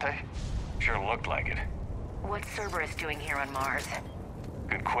Cerberus, weren't they? Sure looked like it. What's Cerberus doing here on Mars?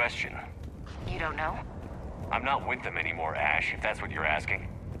 Good question. You don't know? I'm not with them anymore, Ash, if that's what you're asking.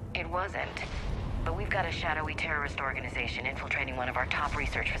 It wasn't. But we've got a shadowy terrorist organization infiltrating one of our top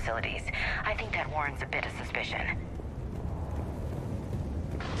research facilities. I think that warrants a bit of suspicion.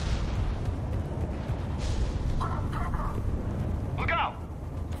 Look out!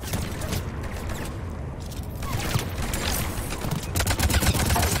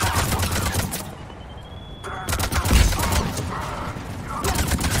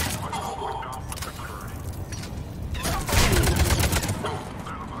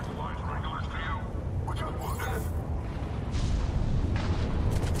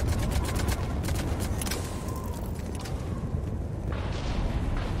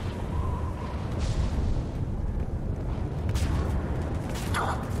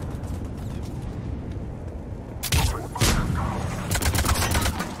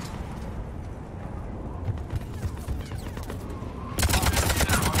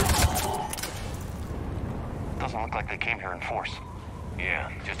 Doesn't look like they came here in force.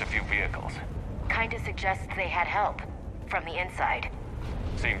 Yeah, just a few vehicles. Kinda suggests they had help. From the inside.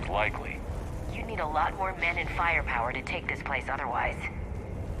 Seems likely. You'd need a lot more men and firepower to take this place otherwise.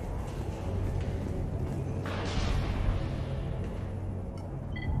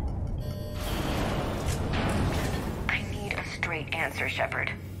 I need a straight answer,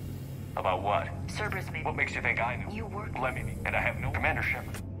 Shepard. About what? Cerberus made... What makes you think I knew? You work... Let me, and I have no... Commander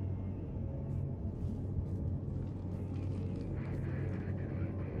Shepard.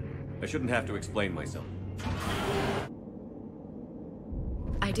 I shouldn't have to explain myself.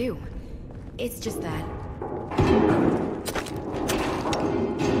 I do. It's just that.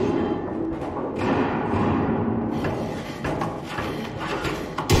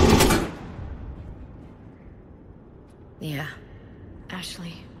 Yeah.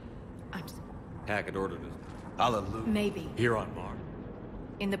 Ashley, Hackett ordered it. Hallelujah. maybe. Here on Mars.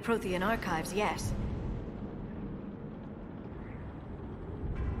 In the Prothean archives, yes.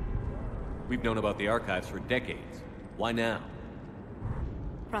 We've known about the archives for decades. Why now?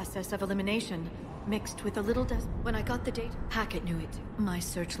 Process of elimination, mixed with a little When I got the data, Hackett knew it. My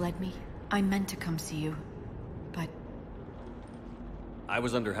search led me. I meant to come see you, but... I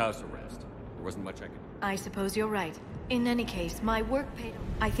was under house arrest. There wasn't much I could... I suppose you're right. In any case, my work paid...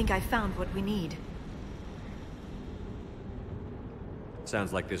 I think I found what we need.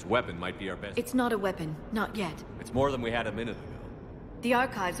 Sounds like this weapon might be our best... It's not a weapon. Not yet. It's more than we had a minute ago. The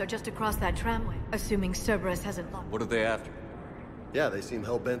archives are just across that tramway, assuming Cerberus hasn't locked. What are they after? Yeah, they seem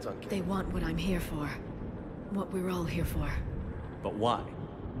hell-bent on... They want what I'm here for. What we're all here for. But why?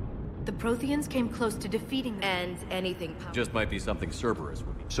 The Protheans came close to defeating them. And anything... Just might be something Cerberus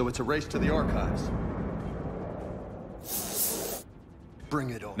would be. So it's a race to the archives.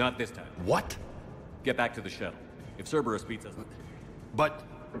 Bring it on. Not this time. What? Get back to the shuttle. If Cerberus beats us... But...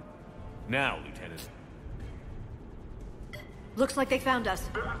 Now, Lieutenant. Looks like they found us.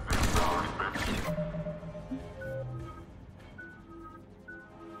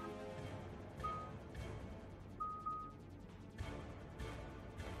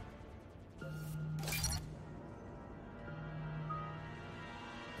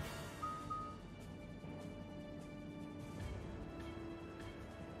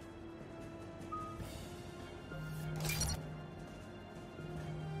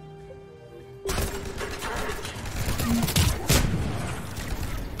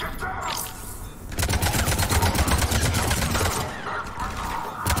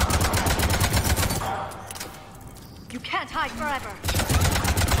 Hide forever.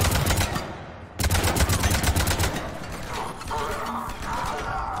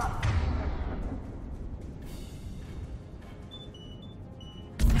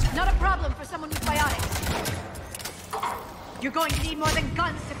 Not a problem for someone with biotics. You're going to need more than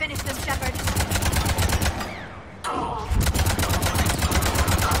guns to finish them, Shepard.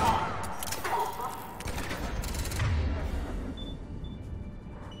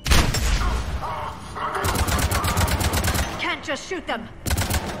 Just shoot them.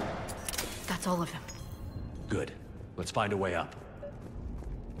 That's all of them. Good. Let's find a way up.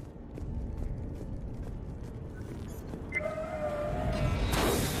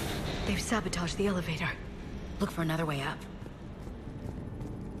 They've sabotaged the elevator. Look for another way up.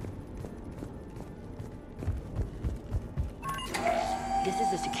 This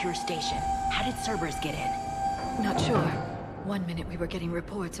is a secure station. How did Cerberus get in? Not sure. One minute we were getting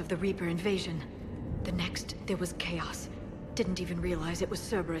reports of the Reaper invasion. The next, there was chaos. Didn't even realize it was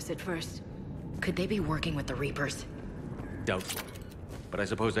Cerberus at first. Could they be working with the Reapers? Doubtful. But I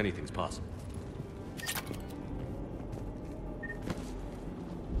suppose anything's possible.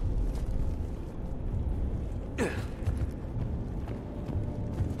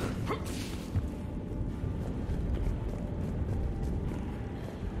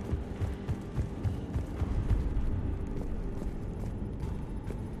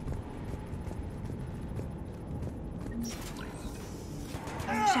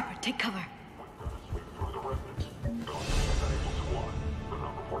 Take cover.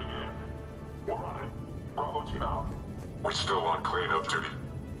 Bravo team out. We still on cleanup duty?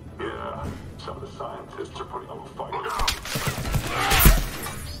 Yeah. Some of the scientists are putting up a fight. Look out!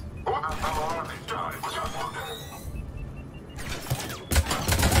 Who the hell are these guys? We got one there.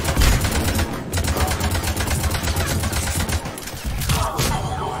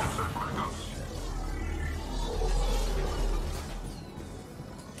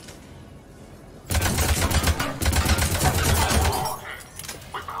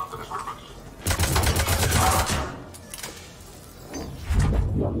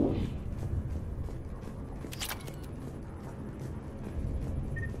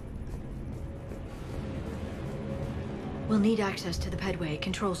 We'll need access to the pedway.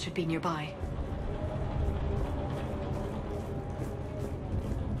 Controls should be nearby.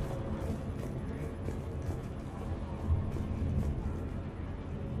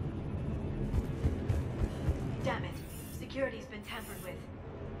 Damn it. Security's been tampered with.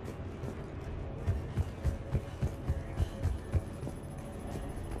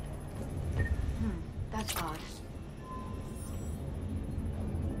 That's odd.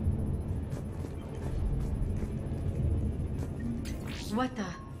 What the?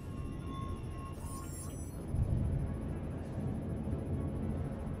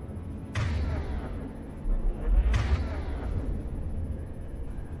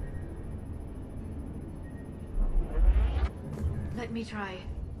 Let me try.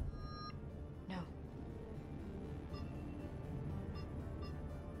 No.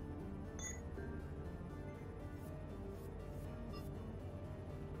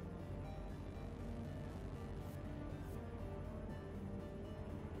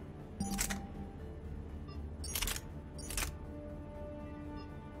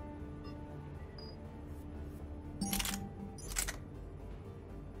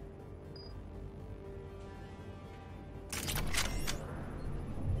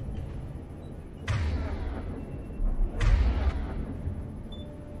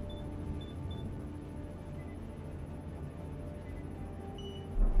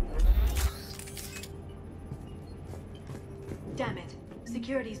 Damn it.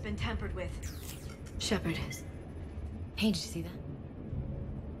 Security's been tampered with. Shepard. Hey, did you see that?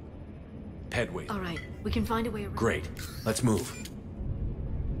 Pedway. All right, we can find a way around. Great. Let's move.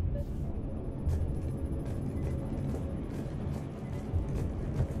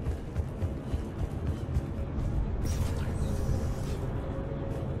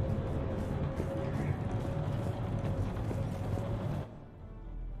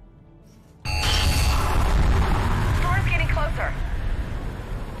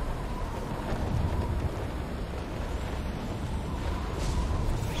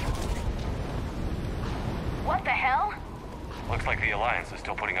 What the hell? Looks like the Alliance is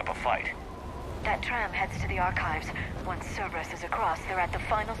still putting up a fight. That tram heads to the archives. Once Cerberus is across, they're at the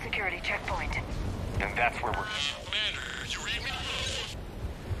final security checkpoint. And that's where we're... Commander, you read me?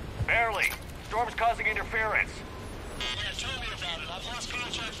 Barely. Storm's causing interference. Yeah, tell me about it. I've lost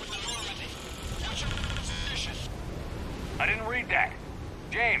contact with the Normandy. What's your position? I didn't read that.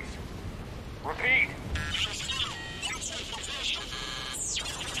 James. Repeat.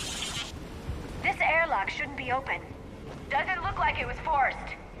 This airlock shouldn't be open. Doesn't look like it was forced.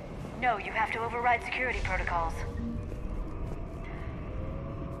 No, you have to override security protocols.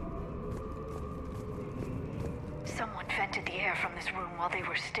 Someone vented the air from this room while they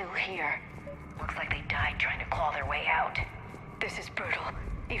were still here. Looks like they died trying to claw their way out. This is brutal,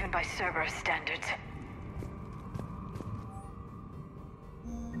 even by Cerberus standards.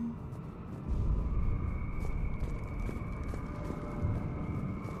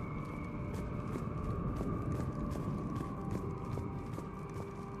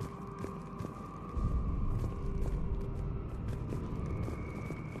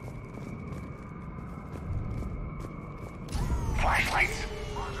 Flashlights.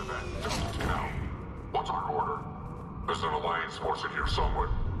 Roger that. Now, what's our order? There's an Alliance force in here somewhere.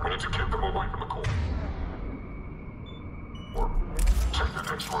 We need to get them away from the core. Or check the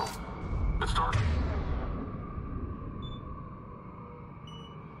next room. It's dark.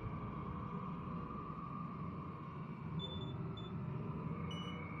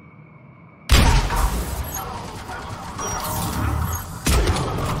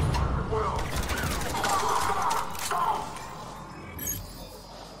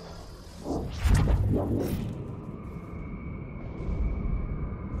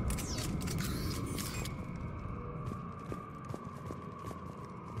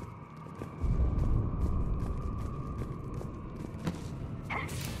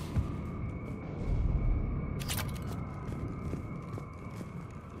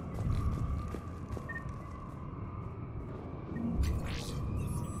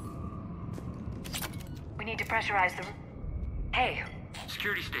 need to pressurize the... Hey.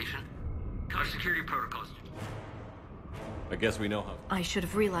 Security station. Cover security protocols. I guess we know how. I should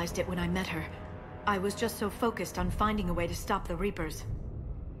have realized it when I met her. I was just so focused on finding a way to stop the Reapers.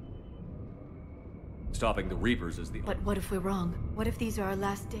 Stopping the Reapers is the... But what if we're wrong? What if these are our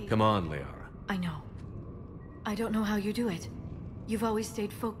last days? Come on, Liara. I know. I don't know how you do it. You've always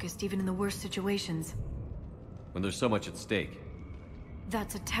stayed focused, even in the worst situations. When there's so much at stake.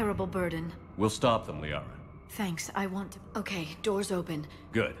 That's a terrible burden. We'll stop them, Liara. Thanks, I want to... Okay, doors open.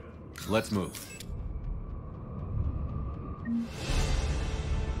 Good. Let's move.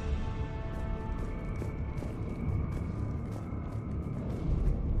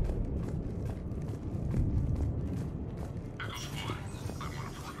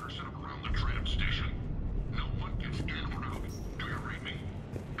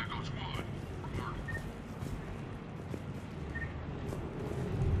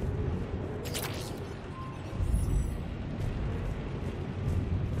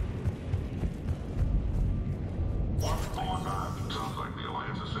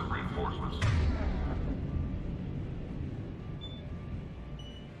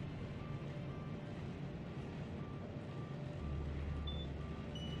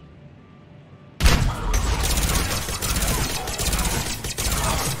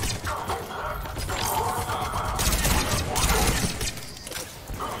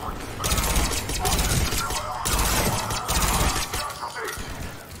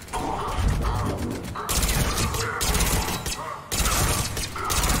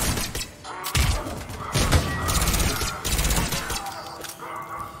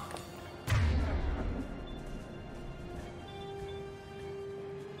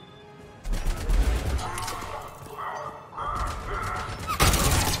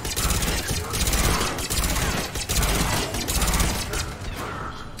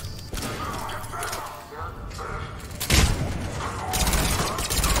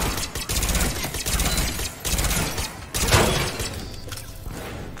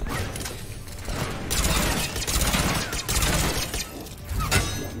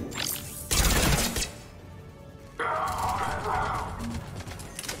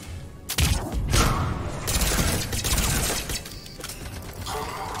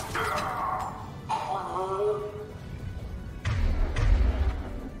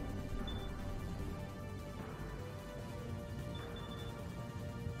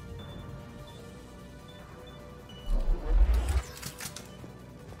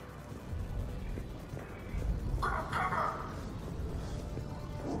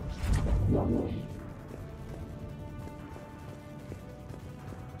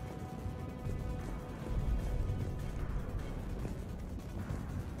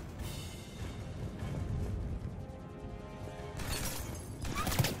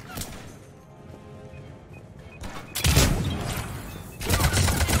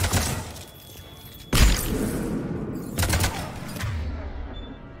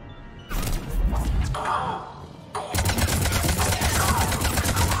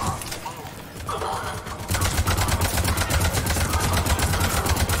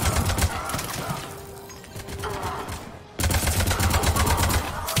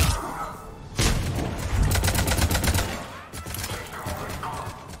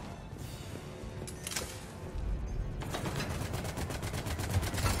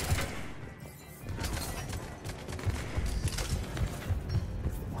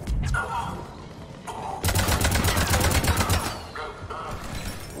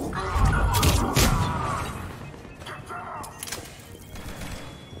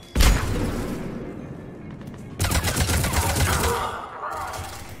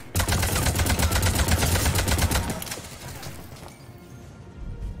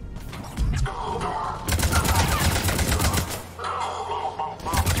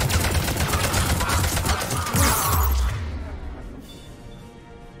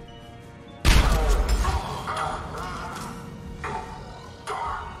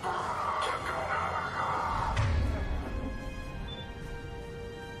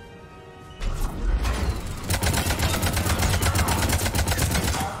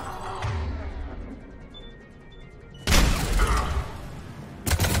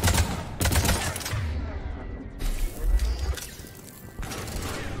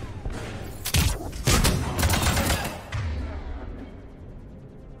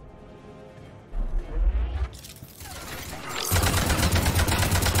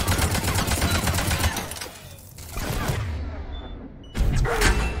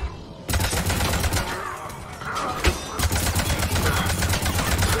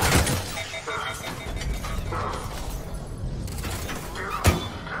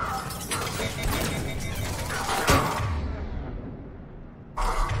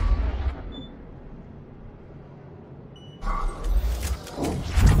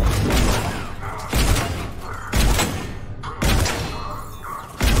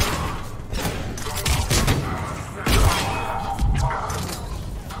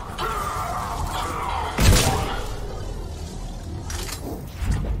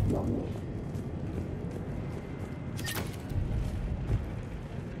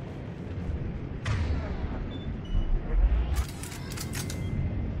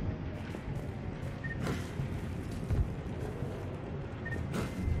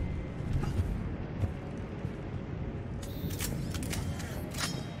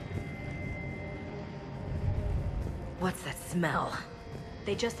 What's that smell?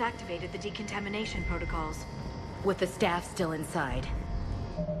 They just activated the decontamination protocols. With the staff still inside.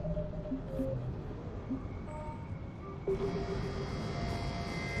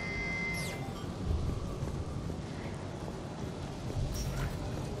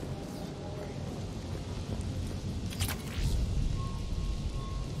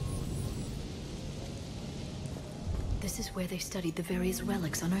 This is where they studied the various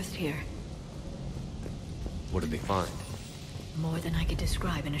relics unearthed here. What did they find? More than I could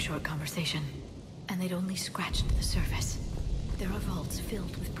describe in a short conversation. And they'd only scratched the surface. There are vaults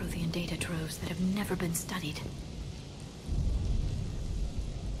filled with Prothean data troves that have never been studied.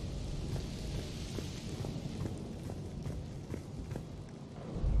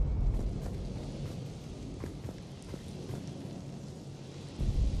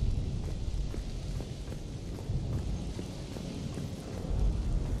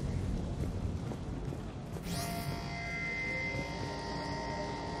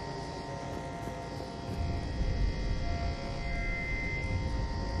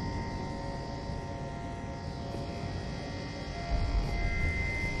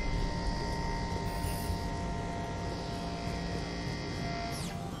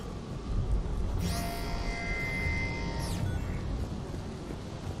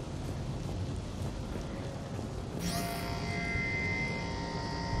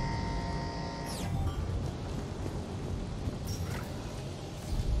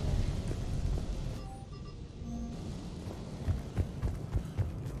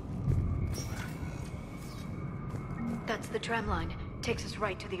 That's the tram line. Takes us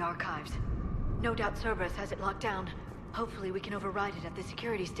right to the archives. No doubt Cerberus has it locked down. Hopefully we can override it at the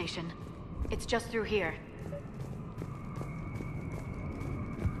security station. It's just through here.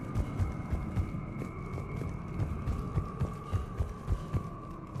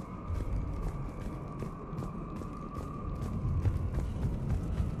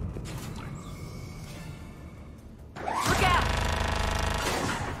 Look out!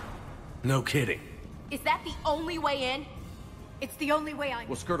 No kidding. Is that the only way in? It's the only way I...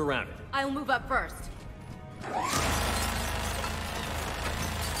 We'll skirt around it. I'll move up first.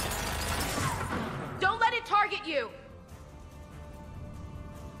 Don't let it target you!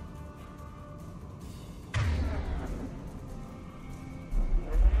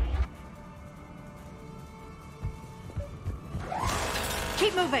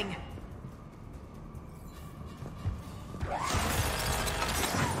 Keep moving!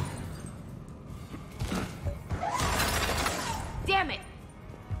 Damn it!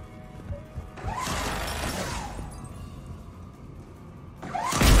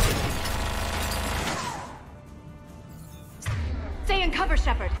 Stay in cover,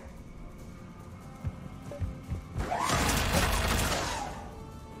 Shepard.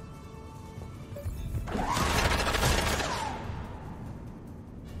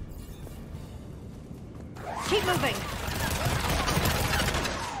 Keep moving.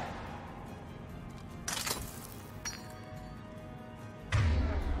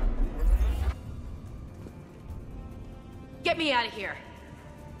 Get me out of here.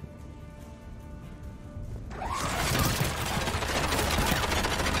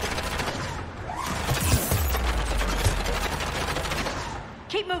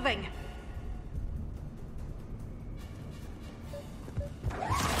 Keep moving.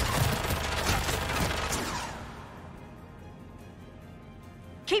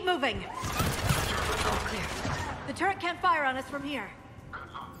 Keep moving. All clear. The turret can't fire on us from here.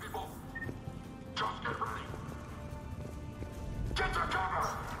 People, just get ready. Get to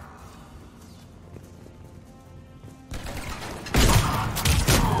cover!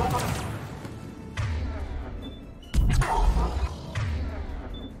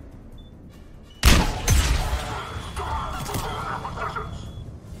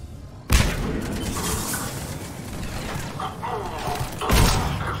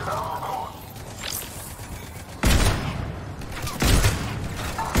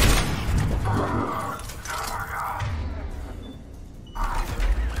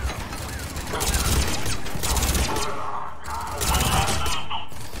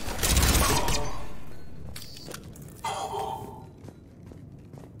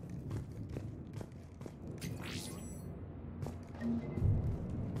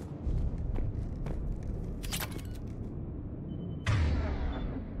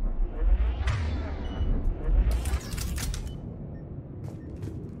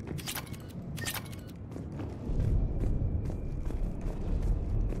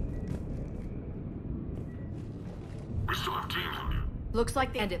 Looks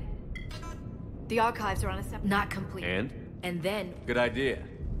like the The archives are on a separate... Not complete. And? And then... Good idea.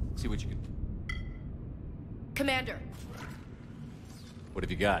 See what you can... Commander! What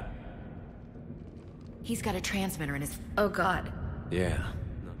have you got? He's got a transmitter in his... Oh, God. Yeah.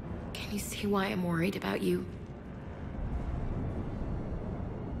 Can you see why I'm worried about you?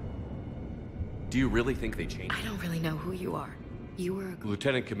 Do you really think they changed? I don't really know who you are. You were a...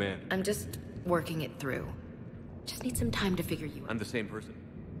 Lieutenant Commander. I'm just working it through. Just need some time to figure you out. I'm the same person.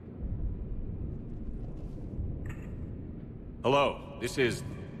 Hello, this is...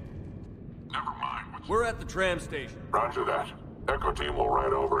 Never mind. We're at the tram station. Roger that. Echo team will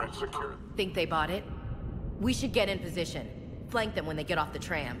ride over and secure it. Think they bought it? We should get in position. Flank them when they get off the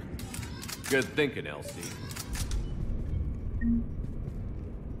tram. Good thinking, LC.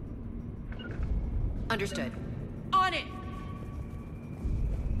 Understood. On it!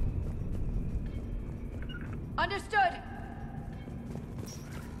 Understood!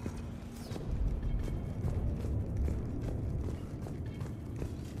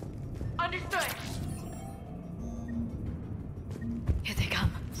 Understood! Here they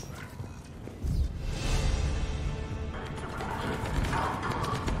come.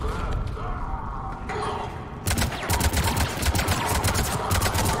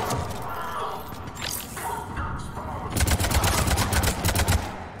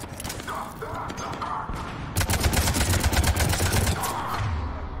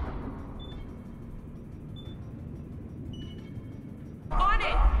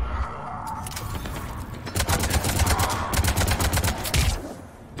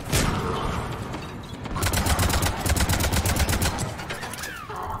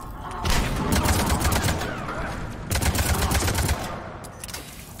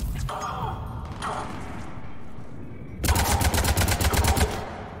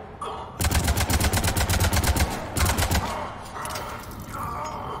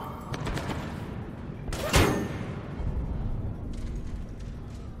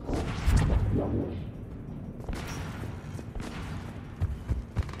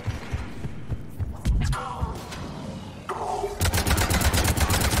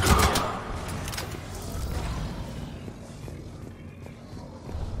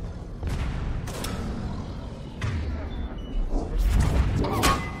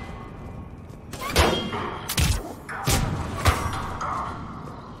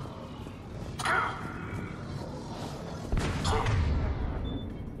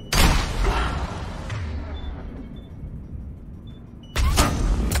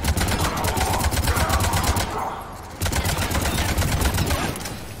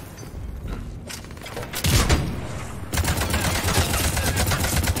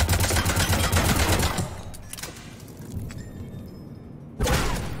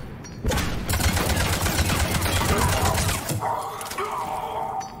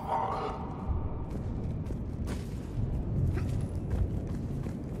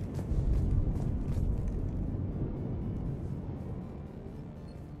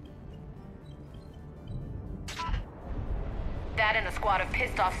 That and a squad of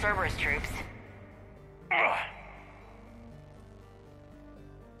pissed-off Cerberus troops.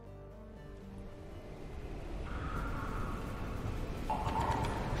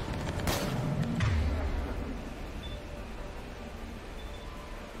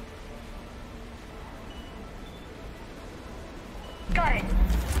 Got it.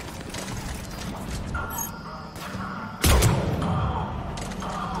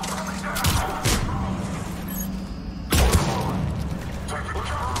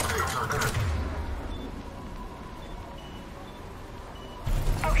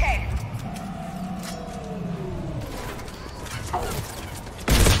 Okay.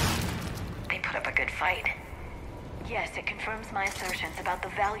 They put up a good fight. Yes, it confirms my assertions about the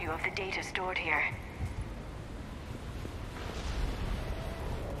value of the data stored here.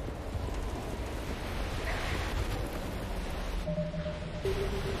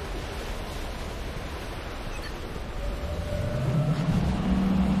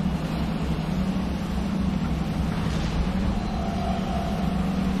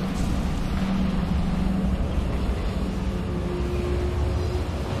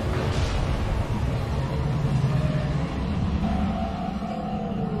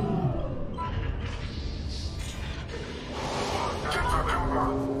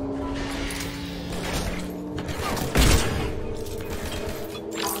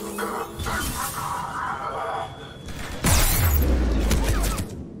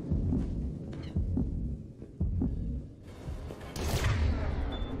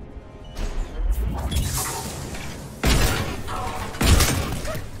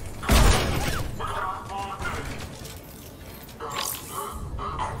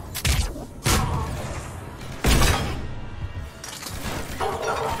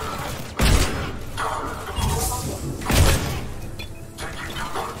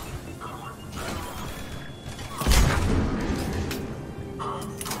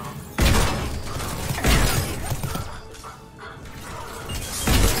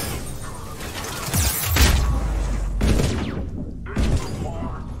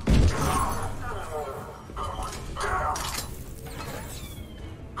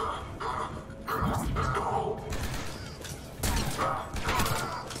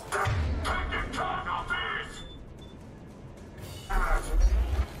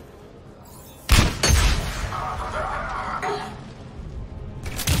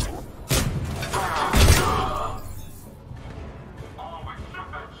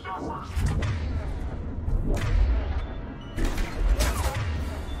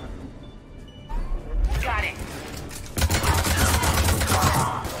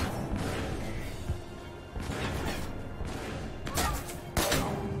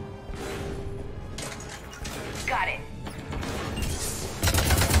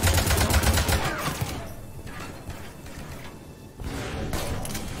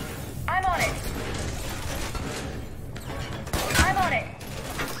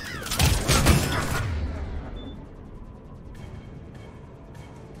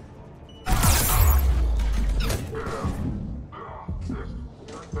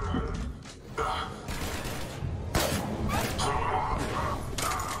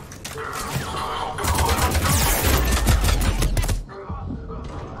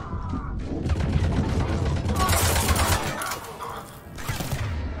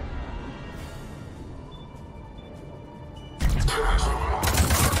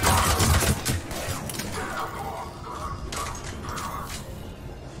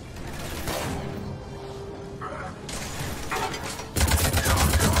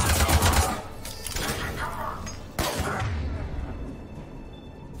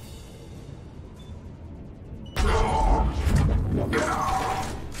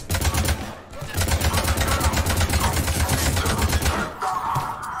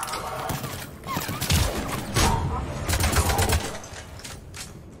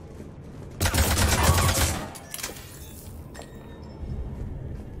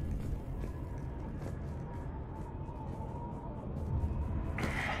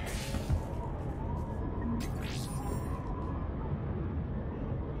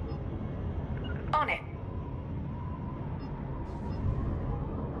 On it.